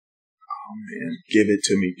 oh man, give it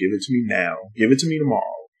to me now. Give it to me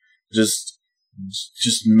tomorrow. Just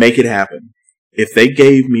make it happen. If they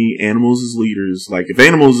gave me Animals as Leaders, like if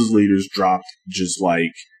Animals as Leaders dropped just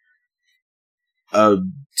like a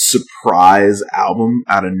surprise album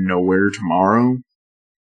out of nowhere tomorrow,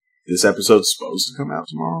 this episode's supposed to come out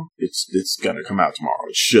tomorrow. It's gonna come out tomorrow.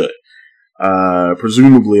 It should.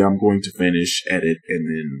 Presumably I'm going to finish, edit, and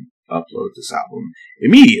then upload this album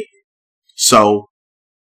immediately. So,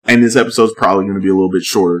 and this episode's probably going to be a little bit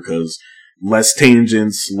shorter because less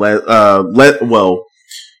tangents, less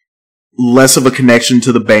of a connection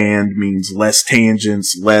to the band means less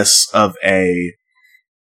tangents, less of a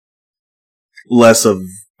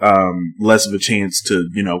chance to,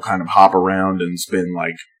 kind of hop around and spend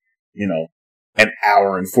like, an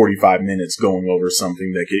hour and 45 minutes going over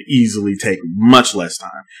something that could easily take much less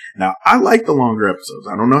time. Now, I like the longer episodes.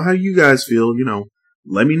 I don't know how you guys feel.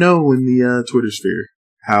 Let me know in the Twitter sphere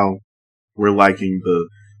how we're liking the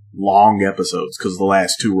long episodes, because the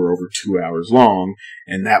last 2 were over 2 hours long,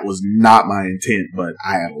 and that was not my intent, but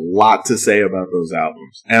I have a lot to say about those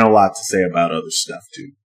albums, and a lot to say about other stuff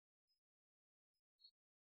too.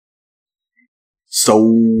 So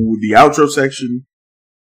the outro section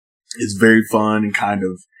is very fun and kind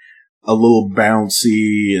of a little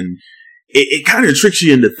bouncy, and it kind of tricks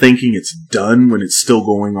you into thinking it's done when it's still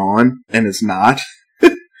going on, and it's not.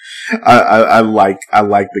 I like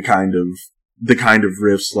the kind of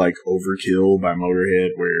riffs like Overkill by Motorhead,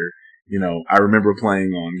 where, you know, I remember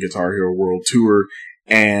playing on Guitar Hero World Tour,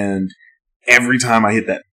 and every time I hit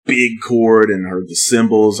that big chord and heard the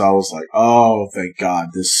cymbals, I was like, oh, thank God,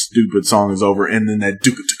 this stupid song is over. And then that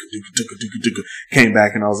dooka came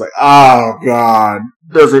back, and I was like, oh God,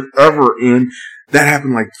 does it ever end? That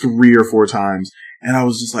happened like 3 or 4 times, and I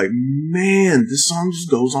was just like, man, this song just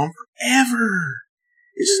goes on forever.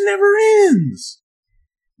 It just never ends.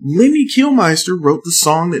 Lemmy Kilmister wrote the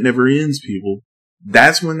song that never ends, people.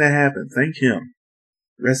 That's when that happened. Thank him.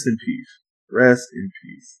 Rest in peace. Rest in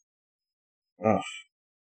peace. Ugh.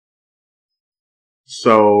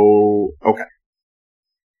 So, okay.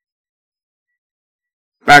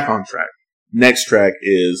 Back on track. Next track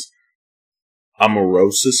is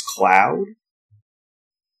Amaurosis Cloud.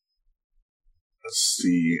 Let's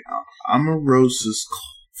see. Amaurosis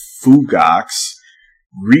Fugax.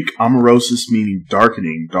 Greek amaurosis meaning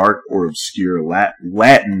darkening, dark or obscure.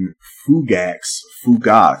 Latin fugax,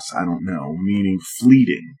 I don't know, meaning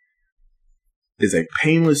fleeting, is a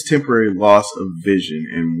painless temporary loss of vision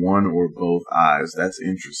in one or both eyes. That's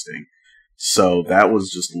interesting. So that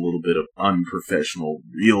was just a little bit of unprofessional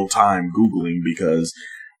real-time Googling, because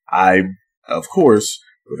I, of course,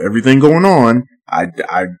 with everything going on, I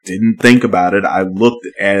didn't think about it. I looked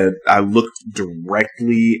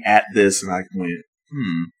directly at this and I went,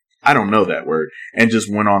 I don't know that word, and just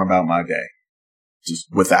went on about my day, just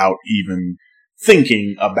without even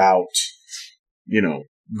thinking about, you know,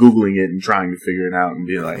 Googling it and trying to figure it out and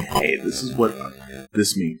be like, hey, this is what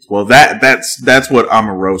this means. Well, that's what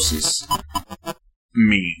amaurosis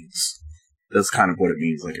means. That's kind of what it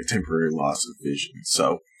means, like a temporary loss of vision.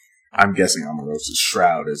 So I'm guessing amaurosis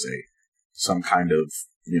shroud is some kind of,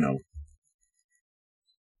 you know,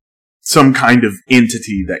 some kind of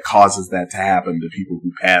entity that causes that to happen to people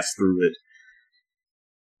who pass through it.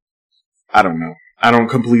 I don't know. I don't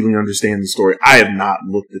completely understand the story. I have not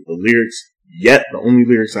looked at the lyrics yet. The only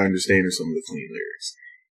lyrics I understand are some of the clean lyrics.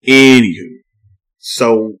 Anywho,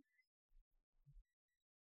 so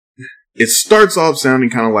it starts off sounding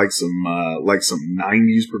kind of like some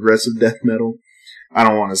 90s progressive death metal. I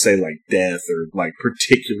don't want to say like Death or like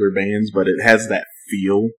particular bands, but it has that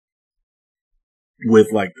feel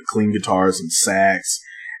with like the clean guitars and sax,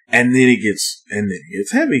 and then it gets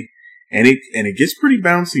heavy, and it gets pretty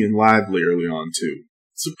bouncy and lively early on too.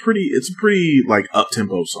 It's a pretty like up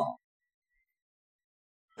tempo song,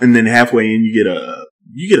 and then halfway in you get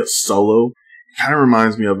a solo. It kind of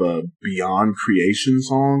reminds me of a Beyond Creation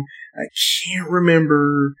song. I can't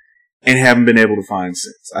remember and haven't been able to find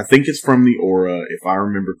since. I think it's from the Aura, if I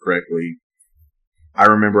remember correctly. I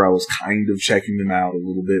remember I was kind of checking them out a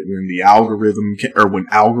little bit when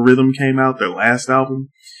Algorithm came out, their last album.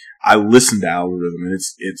 I listened to Algorithm, and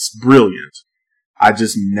it's brilliant. I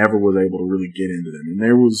just never was able to really get into them. And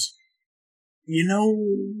there was, you know,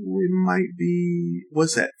 it might be,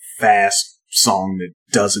 what's that fast song that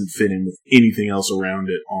doesn't fit in with anything else around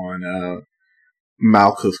it on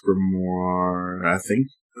Malkuth Grimoire, I think.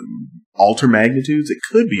 Alter Magnitudes? It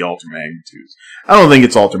could be Alter Magnitudes. I don't think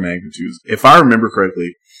it's Alter Magnitudes. If I remember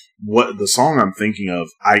correctly, what the song I'm thinking of,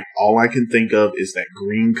 all I can think of is that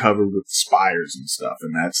green cover with spires and stuff,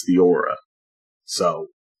 and that's the Aura. So,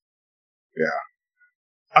 yeah.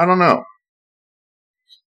 I don't know.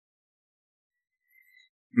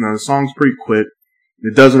 Now, the song's pretty quick.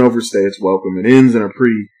 It doesn't overstay its welcome. It ends in a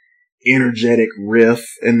pretty energetic riff,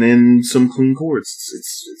 and then some clean chords.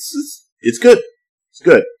 It's good. It's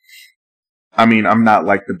good. I mean, I'm not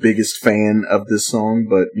like the biggest fan of this song,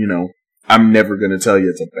 but, you know, I'm never going to tell you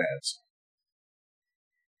it's a bad song.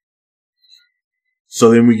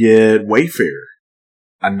 So then we get Wayfarer,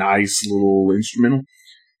 a nice little instrumental.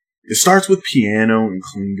 It starts with piano and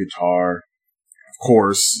clean guitar. Of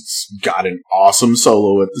course, it's got an awesome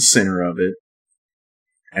solo at the center of it,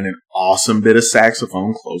 and an awesome bit of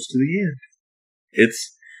saxophone close to the end.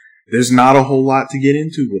 There's not a whole lot to get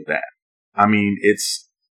into with that. I mean, it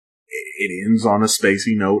ends on a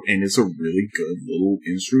spacey note, and it's a really good little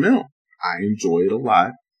instrumental. I enjoy it a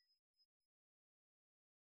lot.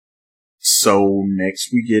 So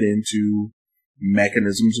next we get into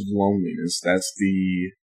Mechanisms of Loneliness. That's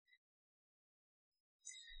the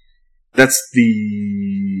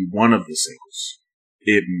one of the singles.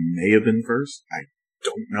 It may have been first. I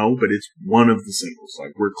don't know, but it's one of the singles.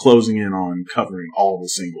 Like, we're closing in on covering all the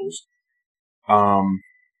singles.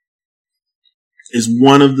 Is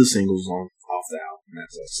one of the singles off the album,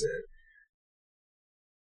 as I said.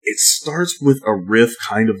 It starts with a riff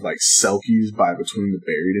kind of like Selkies by Between the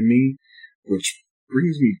Buried and Me, which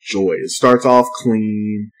brings me joy. It starts off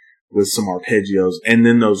clean with some arpeggios, and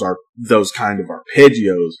then those kind of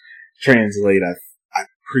arpeggios translate. I'm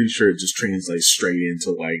pretty sure it just translates straight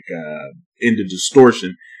into into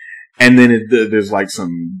distortion, and then there's like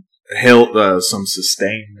some some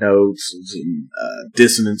sustained notes, some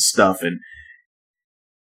dissonant stuff, and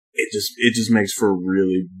it just makes for a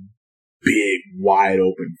really big, wide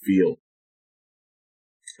open feel.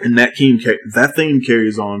 And that theme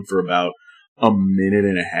carries on for about a minute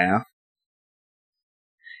and a half.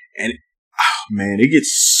 And, man, it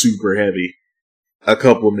gets super heavy a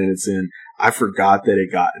couple of minutes in. I forgot that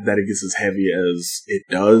it gets as heavy as it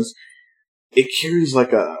does. It carries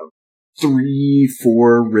like a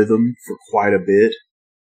 3/4 rhythm for quite a bit.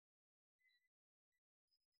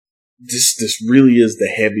 This really is the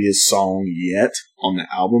heaviest song yet on the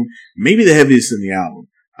album. Maybe the heaviest in the album.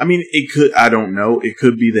 I mean, I don't know. It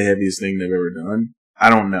could be the heaviest thing they've ever done. I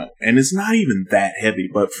don't know. And it's not even that heavy,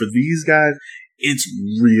 but for these guys, it's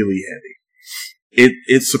really heavy.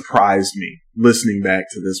 It surprised me listening back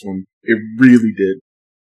to this one. It really did.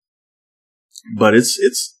 But it's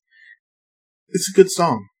a good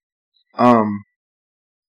song.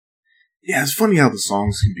 Yeah, it's funny how the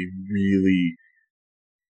songs can be really,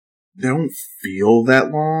 they don't feel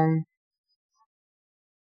that long.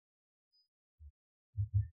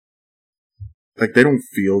 Like, they don't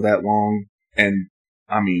feel that long. And,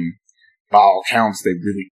 I mean, by all accounts, they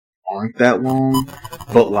really aren't that long.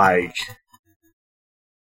 But, like,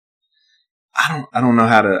 I don't know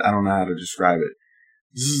how to describe it.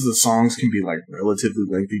 The songs can be, like, relatively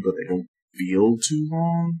lengthy, but they don't feel too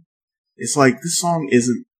long. It's like, this song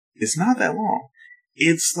it's not that long.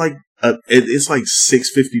 It's like, it's like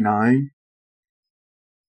 6:59.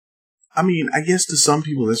 I mean, I guess to some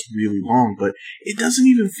people that's really long, but it doesn't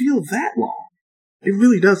even feel that long. It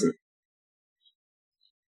really doesn't.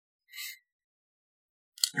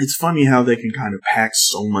 It's funny how they can kind of pack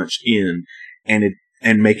so much in and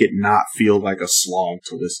make it not feel like a slog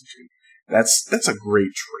to listen to. That's a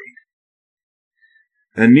great trait.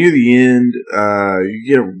 And near the end, you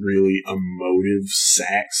get a really emotive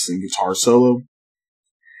sax and guitar solo.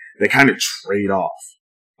 They kind of trade off,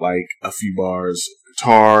 like a few bars of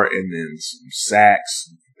guitar and then some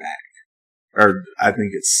sax back. Or I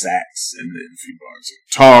think it's sax and then a few bars of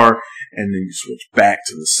guitar, and then you switch back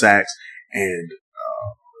to the sax, and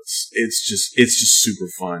it's just super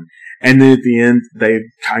fun. And then at the end, they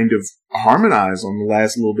kind of harmonize on the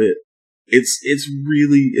last little bit. It's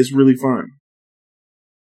really fun.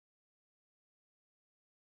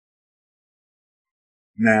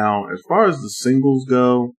 Now, as far as the singles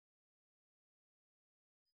go,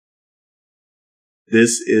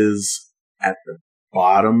 this is at the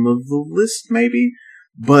bottom of the list, maybe.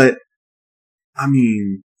 But, I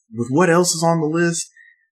mean, with what else is on the list,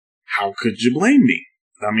 how could you blame me?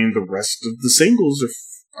 I mean, the rest of the singles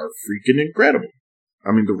are freaking incredible.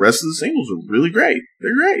 I mean, the rest of the singles are really great.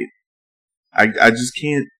 They're great. I just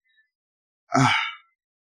can't.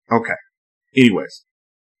 Okay. Anyways.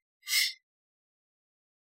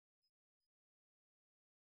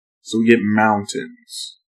 So we get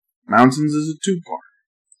Mountains. Mountains is a 2-part.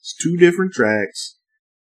 It's 2 different tracks.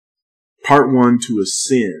 Part 1, To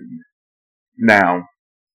Ascend. Now,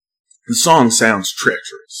 the song sounds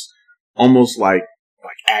treacherous. Almost like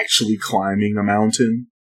actually climbing a mountain.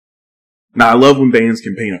 Now, I love when bands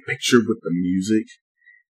can paint a picture with the music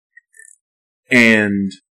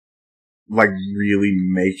and like really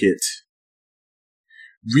make it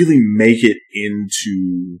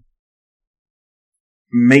into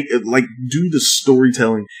do the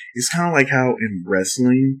storytelling. It's kind of like how in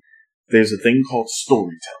wrestling there's a thing called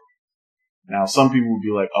storytelling. Now, some people would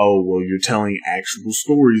be like, oh, well, you're telling actual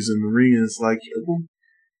stories in the ring. And it's like, well,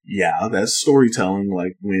 yeah, that's storytelling.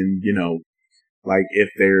 Like when, like if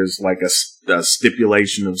there's like a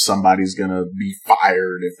stipulation of somebody's gonna be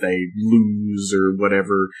fired if they lose or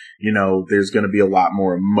whatever, there's gonna be a lot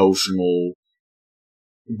more emotional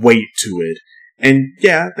weight to it. And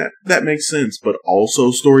yeah, that makes sense. But also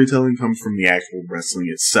storytelling comes from the actual wrestling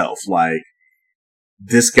itself. Like,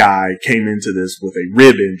 this guy came into this with a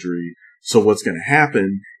rib injury. So what's going to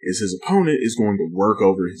happen is his opponent is going to work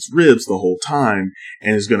over his ribs the whole time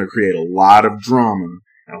and is going to create a lot of drama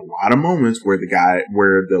and a lot of moments where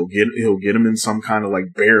he'll get him in some kind of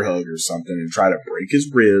like bear hug or something and try to break his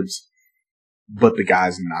ribs. But the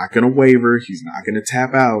guy's not going to waver. He's not going to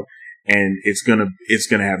tap out. And it's gonna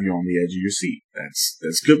have you on the edge of your seat.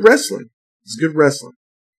 That's good wrestling. It's good wrestling.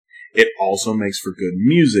 It also makes for good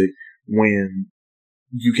music when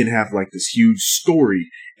you can have like this huge story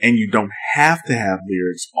and you don't have to have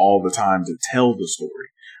lyrics all the time to tell the story.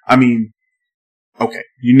 I mean, okay,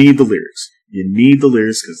 you need the lyrics. You need the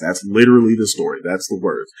lyrics because that's literally the story. That's the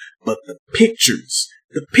words. But the pictures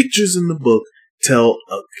in the book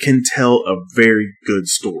can tell a very good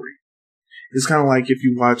story. It's kind of like if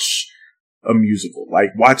you watch a musical, like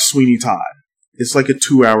watch Sweeney Todd. It's like a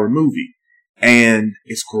 2-hour movie and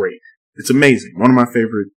it's great. It's amazing. One of my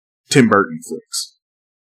favorite Tim Burton flicks.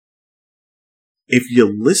 If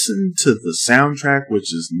you listen to the soundtrack,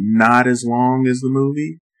 which is not as long as the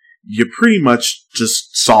movie, you pretty much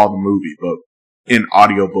just saw the movie, but in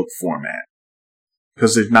audiobook format.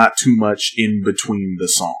 Because there's not too much in between the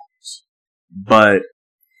songs. But,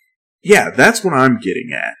 yeah, that's what I'm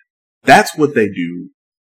getting at. That's what they do.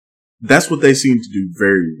 That's what they seem to do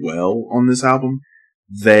very well on this album.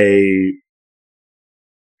 They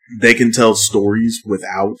can tell stories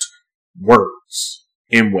without words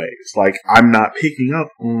in ways. Like, I'm not picking up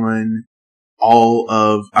on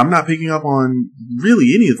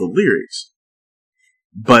really any of the lyrics.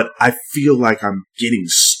 But I feel like I'm getting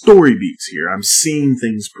story beats here. I'm seeing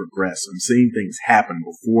things progress. I'm seeing things happen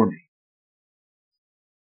before me.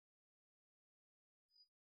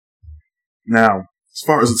 Now, as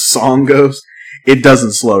far as the song goes, it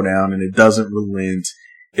doesn't slow down and it doesn't relent.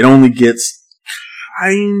 It only gets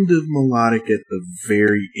kind of melodic at the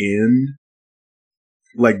very end.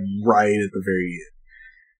 Like right at the very end.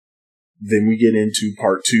 Then we get into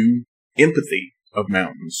part 2, Empathy of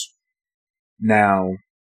Mountains. Now,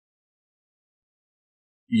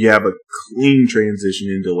 you have a clean transition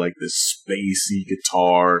into like this spacey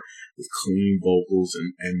guitar with clean vocals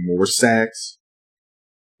and more sax.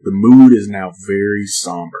 The mood is now very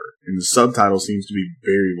somber, and the subtitle seems to be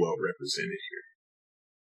very well represented here.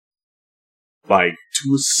 Like,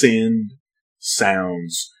 to ascend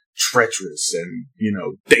sounds treacherous and,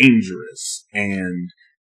 dangerous, and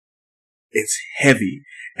it's heavy.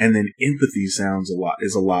 And then empathy is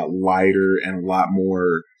a lot lighter and a lot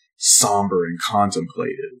more somber and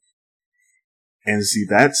contemplative. And see,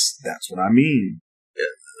 that's what I mean.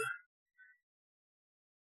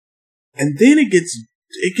 And then it gets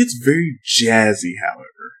very jazzy,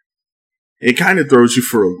 however. It kind of throws you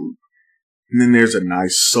for a loop. And then there's a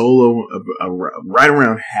nice solo right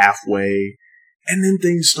around halfway. And then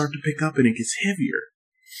things start to pick up and it gets heavier.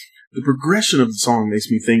 The progression of the song makes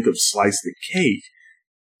me think of Slice the Cake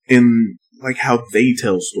and like how they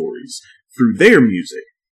tell stories through their music.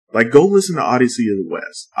 Like, go listen to Odyssey to the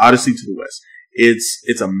West.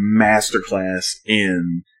 It's a masterclass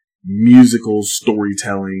in musical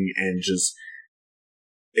storytelling and just,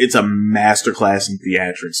 it's a masterclass in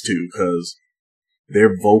theatrics too, because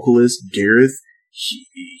their vocalist, Gareth,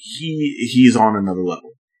 he's on another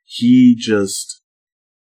level. He just,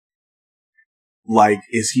 like,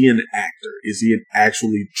 is he an actor? Is he an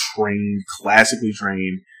actually trained, classically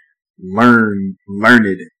trained, learned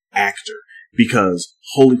actor? Because,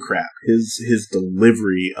 holy crap, his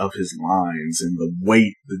delivery of his lines and the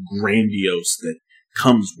weight, the grandiose that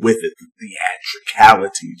comes with it, the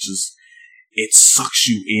theatricality, just, it sucks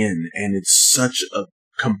you in, and it's such a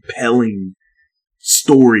compelling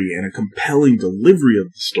story and a compelling delivery of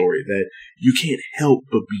the story that you can't help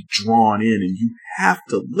but be drawn in, and you have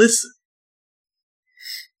to listen.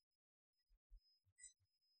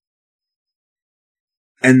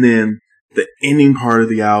 And then the ending part of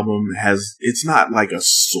the album it's not like a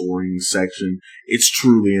soaring section. It's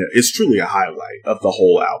truly a highlight of the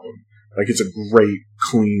whole album. Like, it's a great,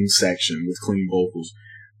 clean section with clean vocals.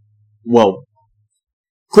 Well,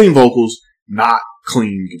 clean vocals, not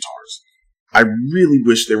clean guitars. I really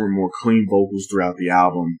wish there were more clean vocals throughout the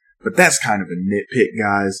album, but that's kind of a nitpick,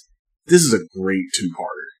 guys. This is a great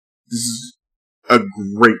two-parter.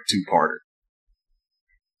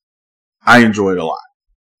 I enjoy it a lot.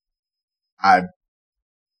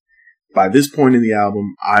 By this point in the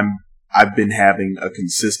album, I've been having a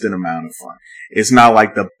consistent amount of fun. It's not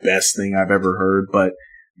like the best thing I've ever heard, but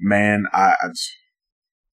man, I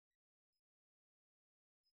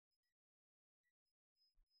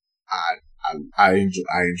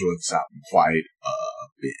enjoy this album quite a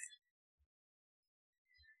bit.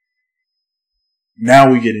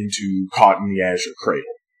 Now we get into Caught in the Azure Cradle.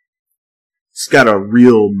 It's got a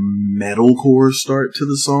real metalcore start to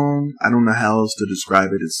the song. I don't know how else to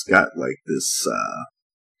describe it. It's got like this,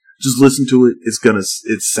 just listen to it.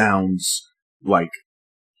 It sounds like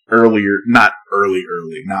not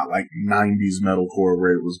like 90s metalcore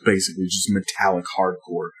where it was basically just metallic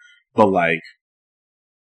hardcore, but like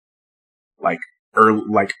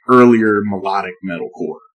earlier melodic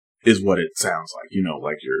metalcore is what it sounds like.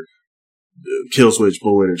 Like your Killswitch,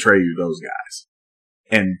 Bullet, Atreyu, those guys.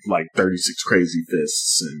 and like 36 Crazy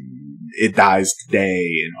Fists and It Dies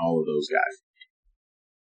Today and all of those guys.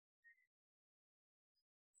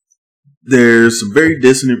 There's some very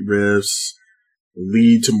dissonant riffs,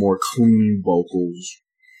 lead to more clean vocals.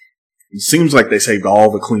 It seems like they saved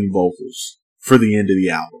all the clean vocals for the end of the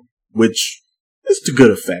album, which is to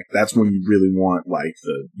good effect. That's when you really want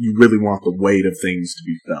the weight of things to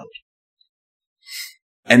be felt.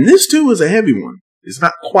 And this too is a heavy one. It's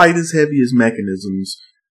not quite as heavy as Mechanisms.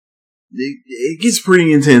 It gets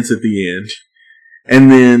pretty intense at the end.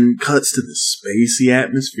 And then cuts to the spacey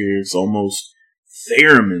atmosphere. It's almost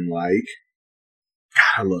theremin-like.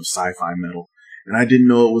 God, I love sci-fi metal. And I didn't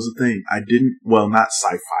know it was a thing. Not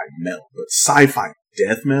sci-fi metal, but sci-fi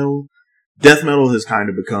death metal. Death metal has kind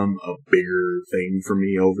of become a bigger thing for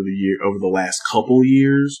me over the last couple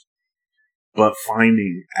years. But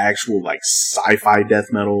finding actual, like, sci-fi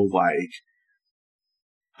death metal, like,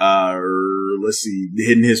 let's see, The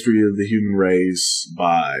Hidden History of the Human Race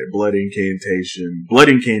by Blood Incantation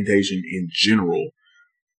in general,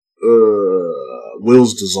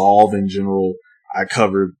 Wills Dissolve in general. I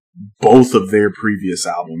covered both of their previous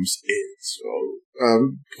albums.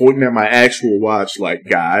 I'm pointing at my actual watch like,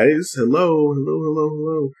 guys, hello.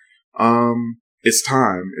 It's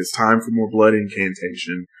time. It's time for more Blood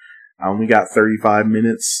Incantation. I only got 35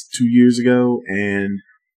 minutes 2 years ago, and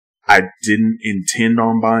I didn't intend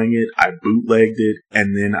on buying it. I bootlegged it,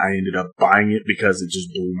 and then I ended up buying it because it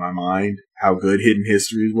just blew my mind how good Hidden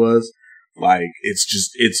History was. Like,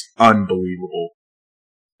 it's unbelievable.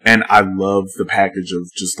 And I love the package of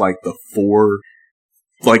just like the four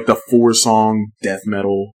song death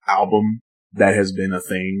metal album that has been a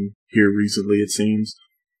thing here recently, it seems.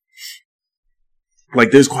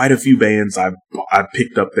 Like, there's quite a few bands I've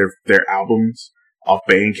picked up their albums off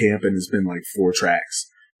Bandcamp, and it's been like 4 tracks.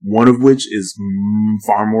 One of which is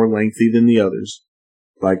far more lengthy than the others.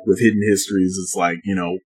 Like with Hidden Histories, it's like,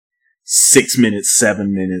 6 minutes,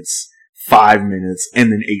 7 minutes, 5 minutes, and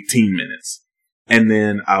then 18 minutes. And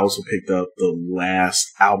then I also picked up the last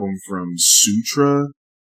album from Sutra,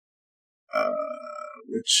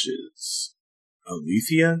 which is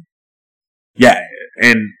Aletheia. Yeah,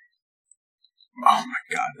 and oh my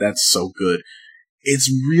god, that's so good. It's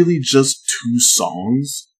really just 2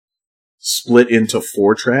 songs split into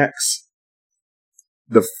 4 tracks.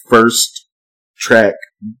 The first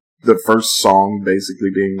song basically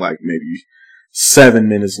being like maybe 7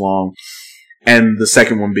 minutes long, and the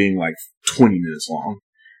second one being like 20 minutes long.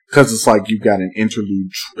 Cause it's like you've got an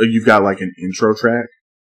interlude, you've got like an intro track,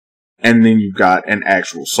 and then you've got an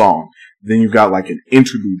actual song. Then you've got like an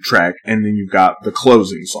interlude track, and then you've got the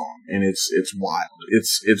closing song, and it's wild.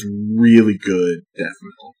 It's really good death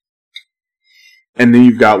metal. And then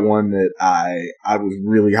you've got one that I was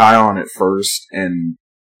really high on at first, and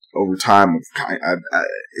over time,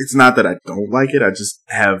 it's not that I don't like it, I just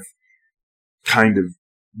have kind of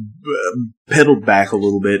pedaled back a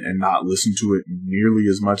little bit and not listened to it nearly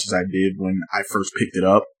as much as I did when I first picked it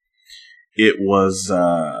up. It was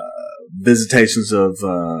Visitations of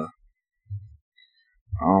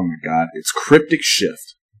oh my god, it's Cryptic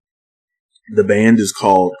Shift. The band is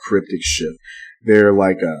called Cryptic Shift. They're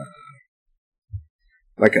like a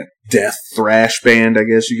death thrash band, I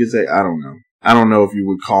guess you could say. I don't know if you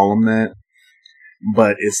would call them that,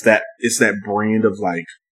 but it's that brand of like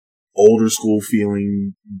older school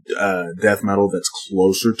feeling death metal that's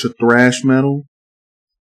closer to thrash metal.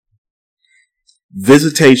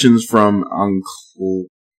 Visitations from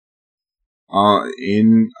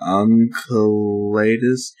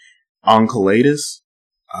Enceladus.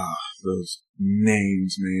 Those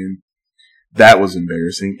names, man. That was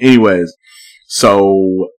embarrassing. Anyways,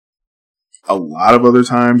 so a lot of other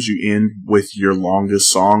times you end with your longest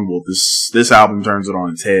song. Well, this album turns it on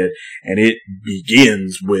its head, and it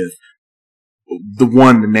begins with the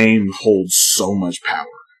name holds so much power.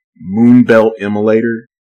 Moonbelt Immolator,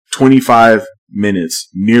 25 minutes,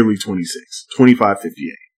 nearly 26,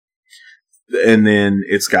 25:58. And then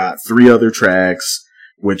it's got 3 other tracks,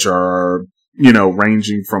 which are,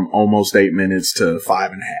 ranging from almost 8 minutes to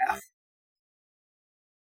 5.5.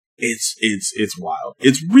 It's wild.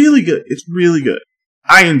 It's really good. It's really good.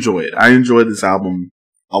 I enjoy it. I enjoyed this album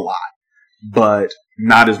a lot, but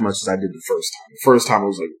not as much as I did the first time. The first time I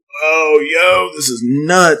was like, oh, this is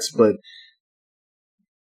nuts. But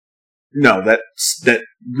no, that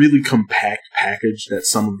really compact package that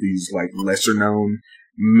some of these like lesser known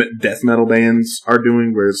death metal bands are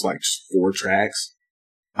doing, where it's like just 4 tracks.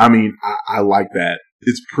 I mean, I like that.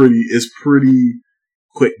 It's pretty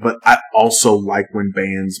quick, but I also like when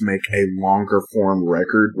bands make a longer form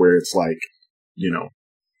record where it's like,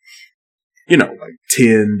 like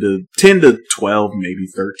 10 to 12, maybe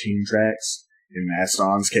 13 tracks. In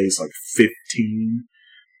Mastodon's case, like 15.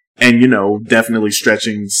 And, definitely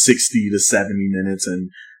stretching 60 to 70 minutes. And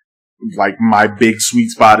like my big sweet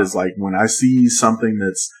spot is like when I see something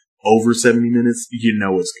that's over 70 minutes,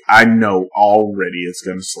 I know already it's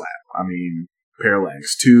going to slap. I mean,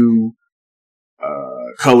 Parallax 2,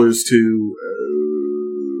 Colors 2,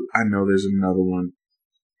 I know there's another one.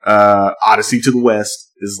 Odyssey to the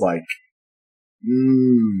West is like,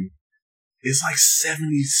 it's like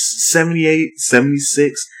 70, 78,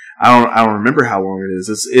 76. I don't remember how long it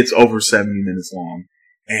is. It's over 70 minutes long.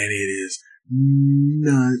 And it is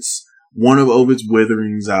nuts. One of Ovid's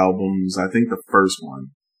Withering's albums, I think the first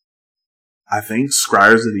one. I think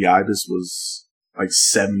Scryers of the Ibis was like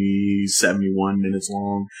 70, 71 minutes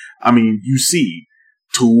long. I mean, you see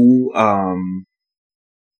Tool,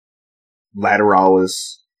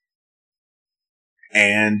 Lateralis,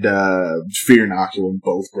 and Fear Inoculum,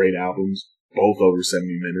 both great albums, both over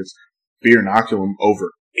 70 minutes. Fear Inoculum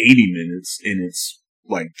over 80 minutes in its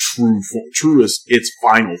like truest, its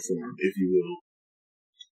final form, if you will.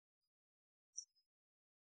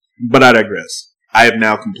 But I digress. I have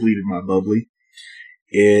now completed my bubbly.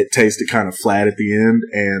 It tasted kind of flat at the end,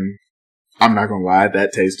 and I'm not gonna lie,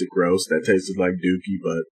 that tasted gross. That tasted like dookie,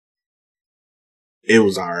 but it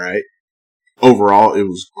was alright. Overall, it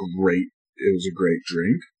was great. It was a great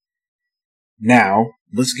drink. Now,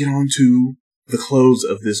 let's get on to the close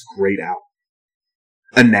of this great album.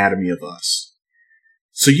 Anatomy of Us.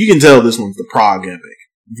 So you can tell this one's the prog epic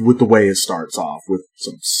with the way it starts off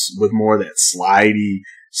with more of that slidey,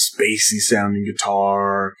 spacey sounding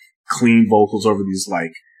guitar, clean vocals over these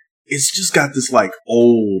it's just got this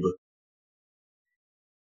old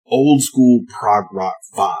school prog rock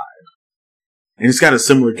vibe. And it's got a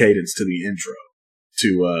similar cadence to the intro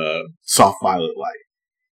to Soft Violet Light.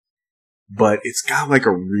 But it's got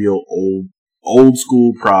a real old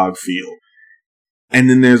school prog feel. And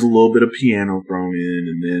then there's a little bit of piano thrown in,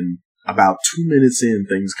 and then about 2 minutes in,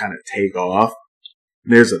 things kind of take off.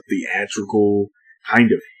 There's a theatrical, kind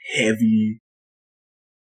of heavy,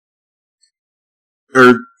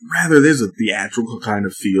 or rather, there's a theatrical kind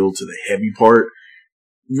of feel to the heavy part.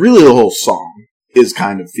 Really, the whole song is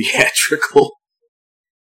kind of theatrical.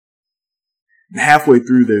 And halfway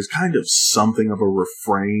through, there's kind of something of a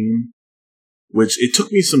refrain, which it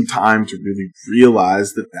took me some time to really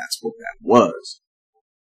realize that that's what that was.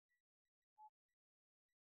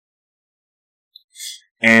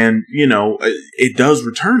 And, it does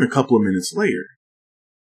return a couple of minutes later.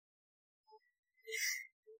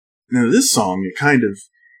 Now, this song,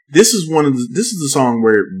 this is the song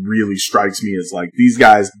where it really strikes me as these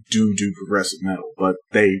guys do progressive metal, but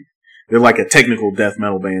they're like a technical death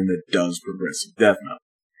metal band that does progressive death metal.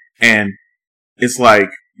 And it's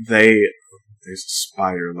there's a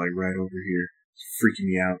spider right over here. It's freaking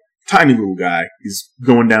me out. Tiny little guy. He's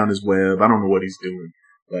going down his web. I don't know what he's doing,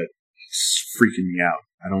 but he's freaking me out.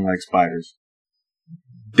 I don't like spiders.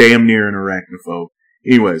 Damn near an arachnophobe.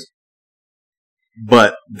 Anyways.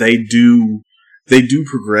 But they do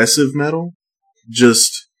progressive metal,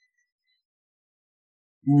 just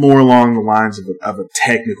more along the lines of a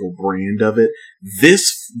technical brand of it.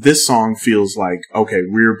 This song feels okay,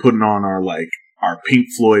 we're putting on our Pink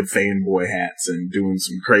Floyd fanboy hats and doing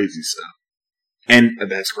some crazy stuff. And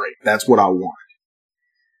that's great. That's what I want.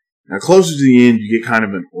 Now, closer to the end, you get kind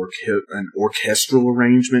of an orchestral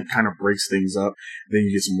arrangement, kind of breaks things up. Then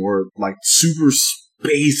you get some more, super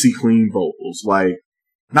spacey clean vocals,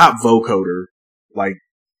 not vocoder, like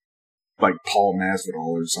Paul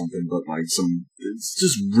Masvidal or something, but it's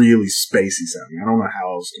just really spacey sounding. I don't know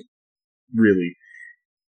how else to really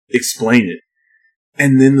explain it.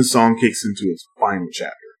 And then the song kicks into its final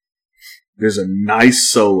chapter. There's a nice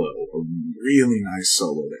solo, a really nice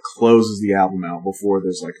solo that closes the album out before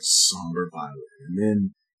there's a somber violet. And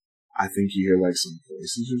then I think you hear some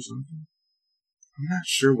voices or something. I'm not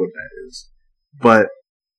sure what that is. But,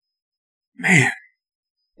 man,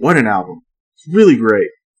 what an album. It's really great.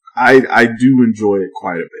 I do enjoy it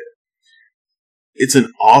quite a bit. It's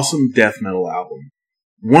an awesome death metal album.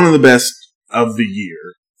 One of the best of the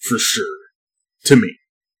year, for sure, to me.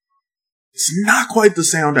 It's not quite the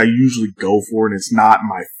sound I usually go for, and it's not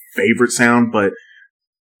my favorite sound, but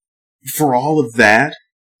for all of that,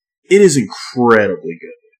 it is incredibly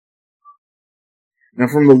good. Now,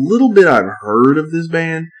 from the little bit I've heard of this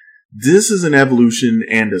band, this is an evolution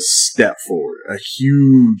and a step forward. A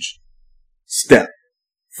huge step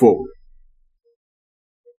forward.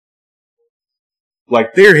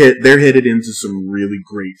 They're headed into some really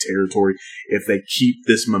great territory if they keep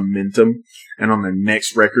this momentum and on their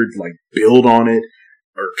next record, build on it.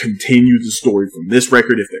 or continue the story from this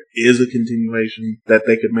record if there is a continuation that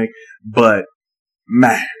they could make. But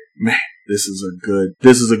man, this is a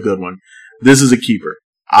good one. This is a keeper.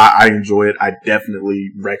 I enjoy it. I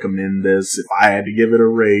definitely recommend this. If I had to give it a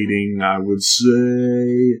rating, I would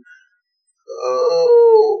say,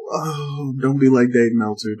 don't be like Dave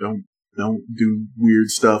Meltzer. Don't do weird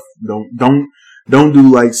stuff. Don't do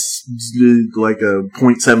like a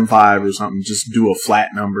 0.75 or something. Just do a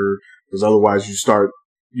flat number, because otherwise you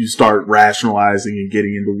start rationalizing and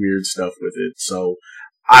getting into weird stuff with it. So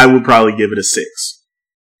I would probably give it a 6.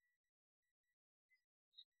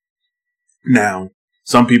 Now,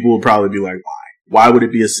 some people will probably be like, why? Why would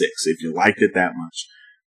it be a 6 if you liked it that much?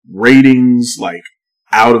 Ratings, like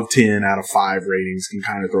out of 10, out of 5 ratings can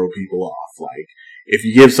kind of throw people off. Like, if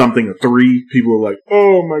you give something a 3, people are like,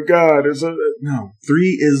 oh my God, no,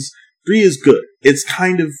 3 is good. It's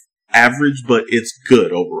kind of average, but it's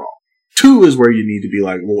good overall. 2 is where you need to be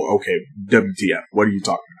like, well, okay, WTF, what are you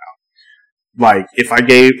talking about? Like, if I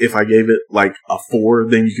gave it like a 4,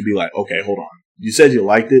 then you could be like, okay, hold on. You said you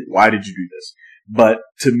liked it. Why did you do this? But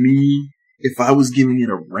to me, if I was giving it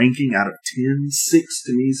a ranking out of 10, 6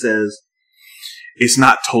 to me says it's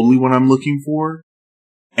not totally what I'm looking for.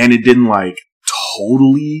 And it didn't like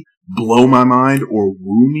totally blow my mind or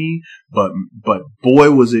woo me, but boy,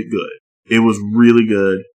 was it good. It was really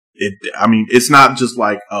good. It's not just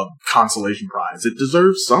like a consolation prize. It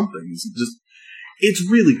deserves something. It's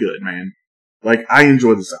really good, man. Like, I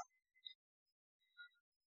enjoy this album.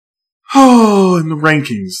 Oh, and the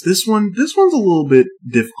rankings. This one's a little bit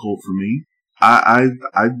difficult for me. I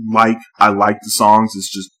like the songs.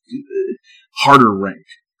 It's just harder rank,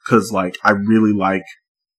 because like I really like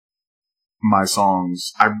my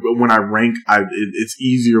songs. When I rank, it's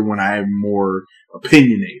easier when I am more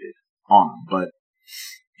opinionated on them. But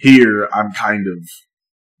here, I'm kind of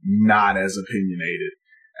not as opinionated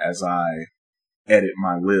as I edit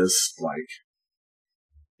my list, like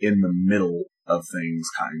in the middle of things,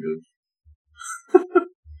 kind of.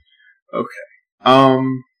 Okay.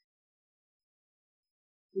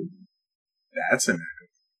 That's an echo.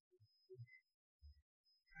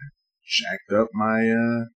 Jacked up my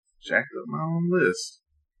own list.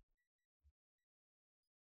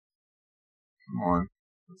 Come on.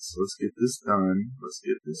 Let's get this done. Let's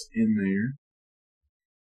get this in there.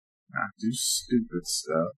 Not do stupid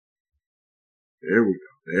stuff. There we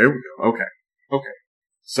go. Okay.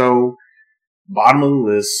 So, bottom of the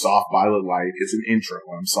list, Soft Violet Light is an intro.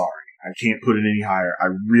 I'm sorry. I can't put it any higher. I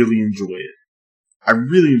really enjoy it.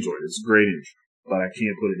 It's a great intro, but I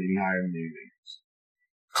can't put it any higher than anything else.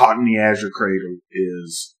 Caught in the Azure Cradle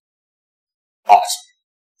is awesome.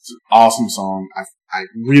 It's an awesome song. I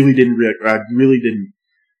really didn't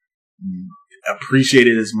appreciate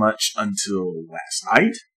it as much until last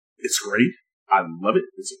night. It's great. I love it.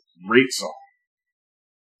 It's a great song.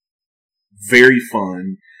 Very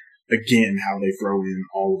fun. Again, how they throw in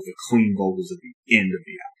all of the clean vocals at the end of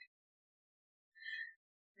the album.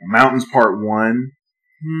 Mountains Part 1.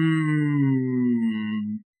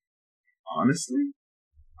 Honestly,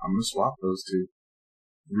 I'm gonna swap those two.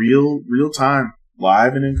 Real time,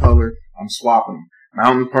 live and in color. I'm swapping them.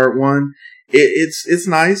 Mountains Part 1. It's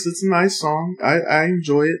nice. It's a nice song. I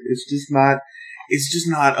enjoy it. It's just not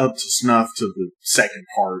up to snuff to the second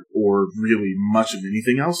part or really much of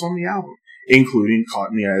anything else on the album, including Caught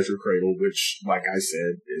in the Azure Cradle, which, like I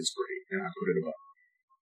said, is great, and I put it above.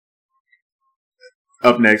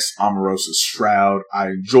 Up next, Omarosa's Shroud. I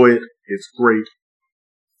enjoy it. It's great.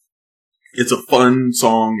 It's a fun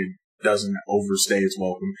song. It doesn't overstay its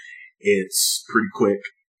welcome. It's pretty quick.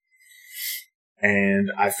 And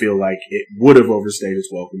I feel like it would have overstayed its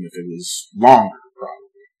welcome if it was longer,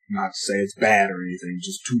 probably. Not to say it's bad or anything,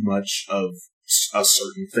 just too much of a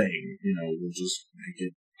certain thing, will just make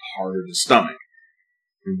it harder to stomach.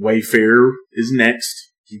 And Wayfarer is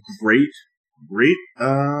next. Great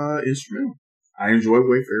instrumental. I enjoy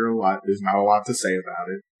Wayfarer a lot. There's not a lot to say about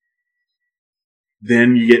it.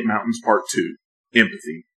 Then you get Mountains Part 2,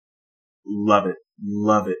 Empathy. Love it.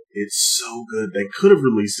 It's so good. They could have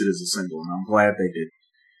released it as a single, and I'm glad they did.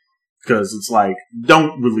 Because it's like,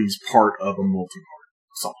 don't release part of a multi-part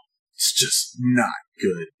song. It's just not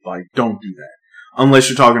good. Like, don't do that. Unless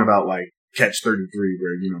you're talking about, like, Catch 33,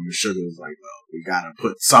 where, Meshuggah is like, well, we gotta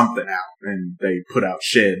put something out. And they put out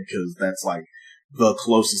Shed, because that's like the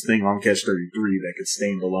closest thing on Catch 33 that could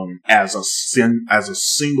stand alone as a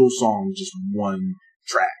single song, just one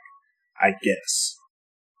track, I guess.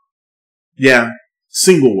 Yeah,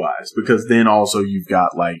 single-wise, because then also you've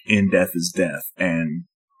got, like, In Death is Death, and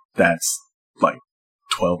that's, like,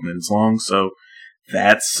 12 minutes long, so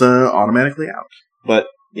that's automatically out. But,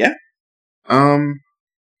 yeah.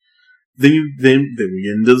 then we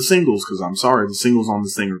get into the singles, because I'm sorry, the singles on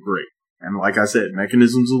this thing are great. And like I said,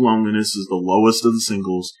 Mechanisms of Loneliness is the lowest of the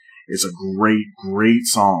singles. It's a great, great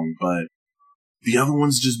song, but the other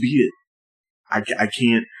ones just beat it. I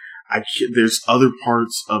can't, there's other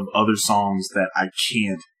parts of other songs that I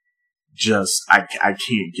can't get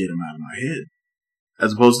them out of my head.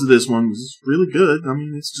 As opposed to this one, which is really good. I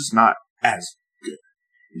mean, it's just not as good.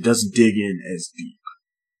 It doesn't dig in as deep.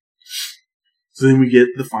 So then we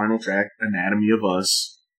get the final track, Anatomy of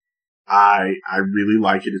Us. I really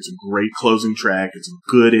like it. It's a great closing track. It's a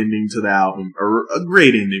good ending to the album, or a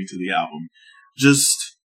great ending to the album.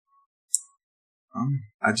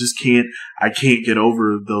 I can't get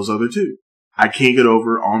over those other two. I can't get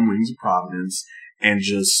over On Wings of Providence and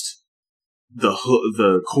just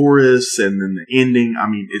the chorus and then the ending. I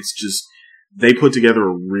mean, it's just, they put together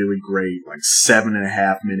a really great,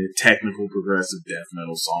 7.5 minute technical progressive death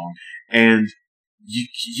metal song. And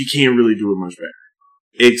you can't really do it much better.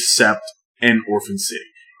 Except an Orphan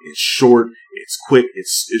City. It's short, it's quick,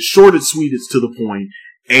 it's short, it's sweet, it's to the point,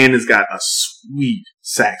 and it's got a sweet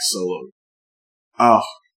sax solo. Oh.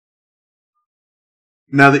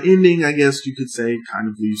 Now the ending, I guess you could say, kind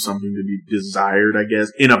of leaves something to be desired, I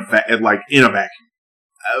guess, in a vacuum,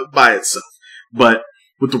 by itself. But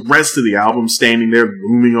with the rest of the album standing there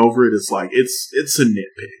looming over it, it's it's a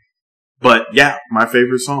nitpick. But yeah, my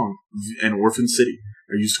favorite song, An Orphan City.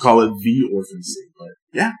 I used to call it The Orphan City, but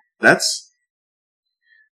yeah,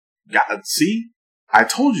 see, I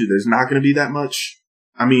told you there's not going to be that much.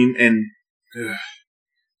 I mean, and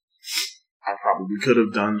I probably could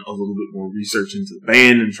have done a little bit more research into the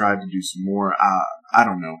band and tried to do some more. I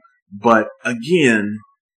don't know. But again,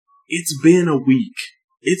 it's been a week.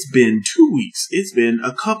 It's been 2 weeks. It's been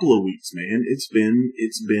a couple of weeks, man. It's been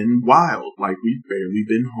wild. We've barely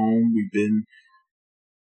been home. We've been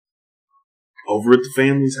over at the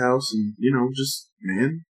family's house, and,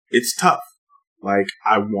 man, it's tough. I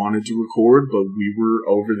wanted to record, but we were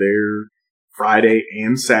over there Friday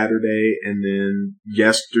and Saturday, and then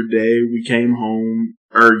yesterday we came home,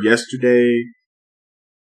 yesterday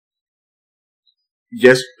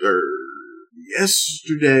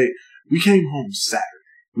we came home Saturday.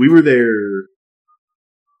 We were there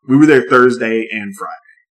Thursday and Friday.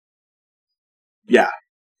 Yeah,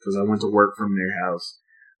 because I went to work from their house.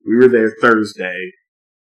 We were there Thursday,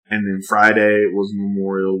 and then Friday was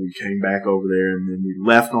Memorial. We came back over there, and then we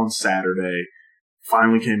left on Saturday,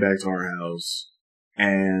 finally came back to our house,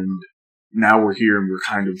 and now we're here, and we're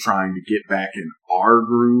kind of trying to get back in our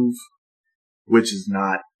groove, which is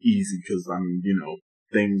not easy, because,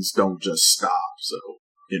 things don't just stop, so,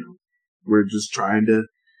 we're just trying to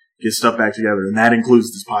get stuff back together, and that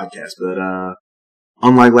includes this podcast, but,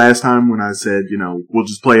 unlike last time when I said, we'll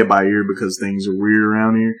just play it by ear because things are weird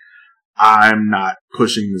around here, I'm not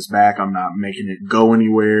pushing this back. I'm not making it go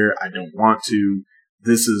anywhere. I don't want to.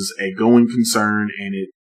 This is a going concern, and it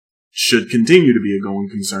should continue to be a going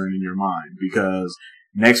concern in your mind, because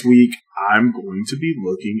next week I'm going to be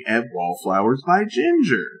looking at Wallflowers by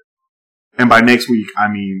Ginger. And by next week, I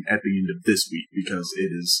mean at the end of this week, because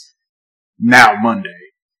it is now Monday.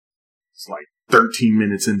 It's 13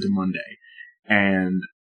 minutes into Monday. And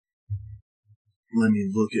let me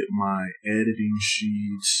look at my editing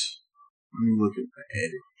sheet. Let me look at the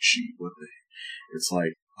editing sheet. It's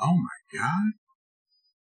oh my God.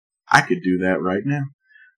 I could do that right now.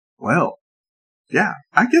 Well, yeah,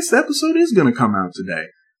 I guess the episode is going to come out today.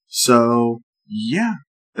 So, yeah,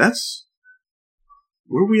 that's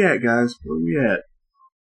where we at, guys. Where we at?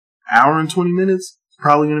 Hour and 20 minutes?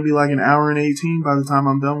 Probably going to be an hour and 18 by the time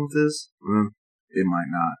I'm done with this. It might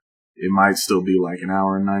not. It might still be an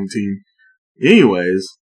hour and 19. Anyways,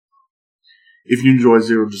 if you enjoy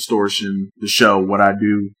Zero Distortion, the show, what I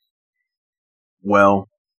do, well,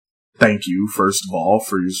 thank you, first of all,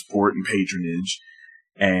 for your support and patronage.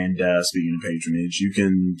 And speaking of patronage, you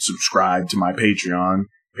can subscribe to my Patreon,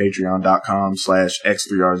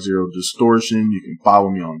 patreon.com/X3R0Distortion. You can follow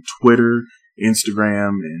me on Twitter,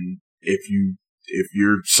 Instagram, and if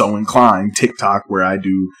you're so inclined, TikTok, where I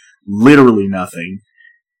do literally nothing,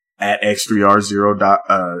 at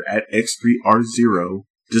X3R0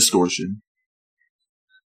 Distortion.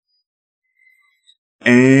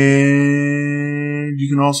 And you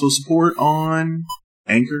can also support on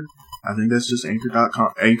Anchor. I think that's just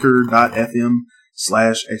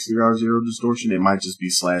anchor.fm/X3R0 Distortion. It might just be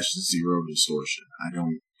 /0 Distortion.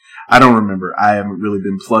 I don't remember. I haven't really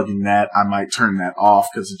been plugging that. I might turn that off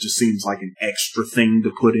because it just seems like an extra thing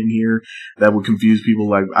to put in here that would confuse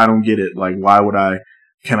people. I don't get it. Why would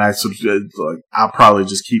can I subscribe? I'll probably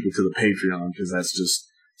just keep it to the Patreon because that's just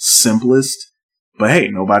simplest. But hey,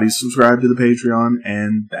 nobody's subscribed to the Patreon,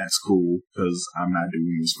 and that's cool, because I'm not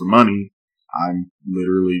doing this for money. I'm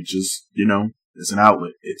literally just, it's an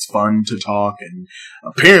outlet. It's fun to talk, and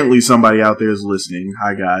apparently somebody out there is listening.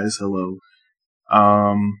 Hi guys, hello.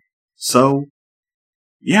 So,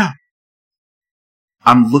 yeah.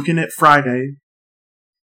 I'm looking at Friday.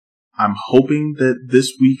 I'm hoping that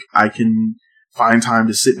this week I can find time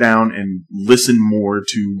to sit down and listen more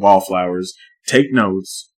to Wallflowers, take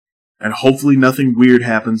notes, and hopefully nothing weird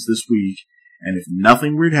happens this week. And if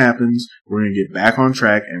nothing weird happens, we're going to get back on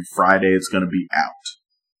track, and Friday it's going to be out.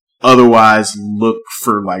 Otherwise, look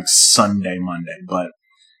for like Sunday, Monday. But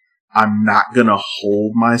I'm not going to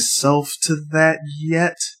hold myself to that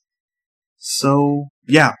yet. So,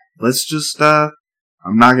 yeah, let's just, I'm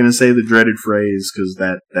not going to say the dreaded phrase, because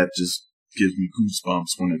that just gives me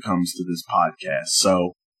goosebumps when it comes to this podcast.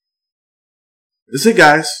 So, that's it,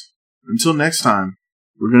 guys. Until next time.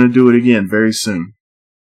 We're going to do it again very soon.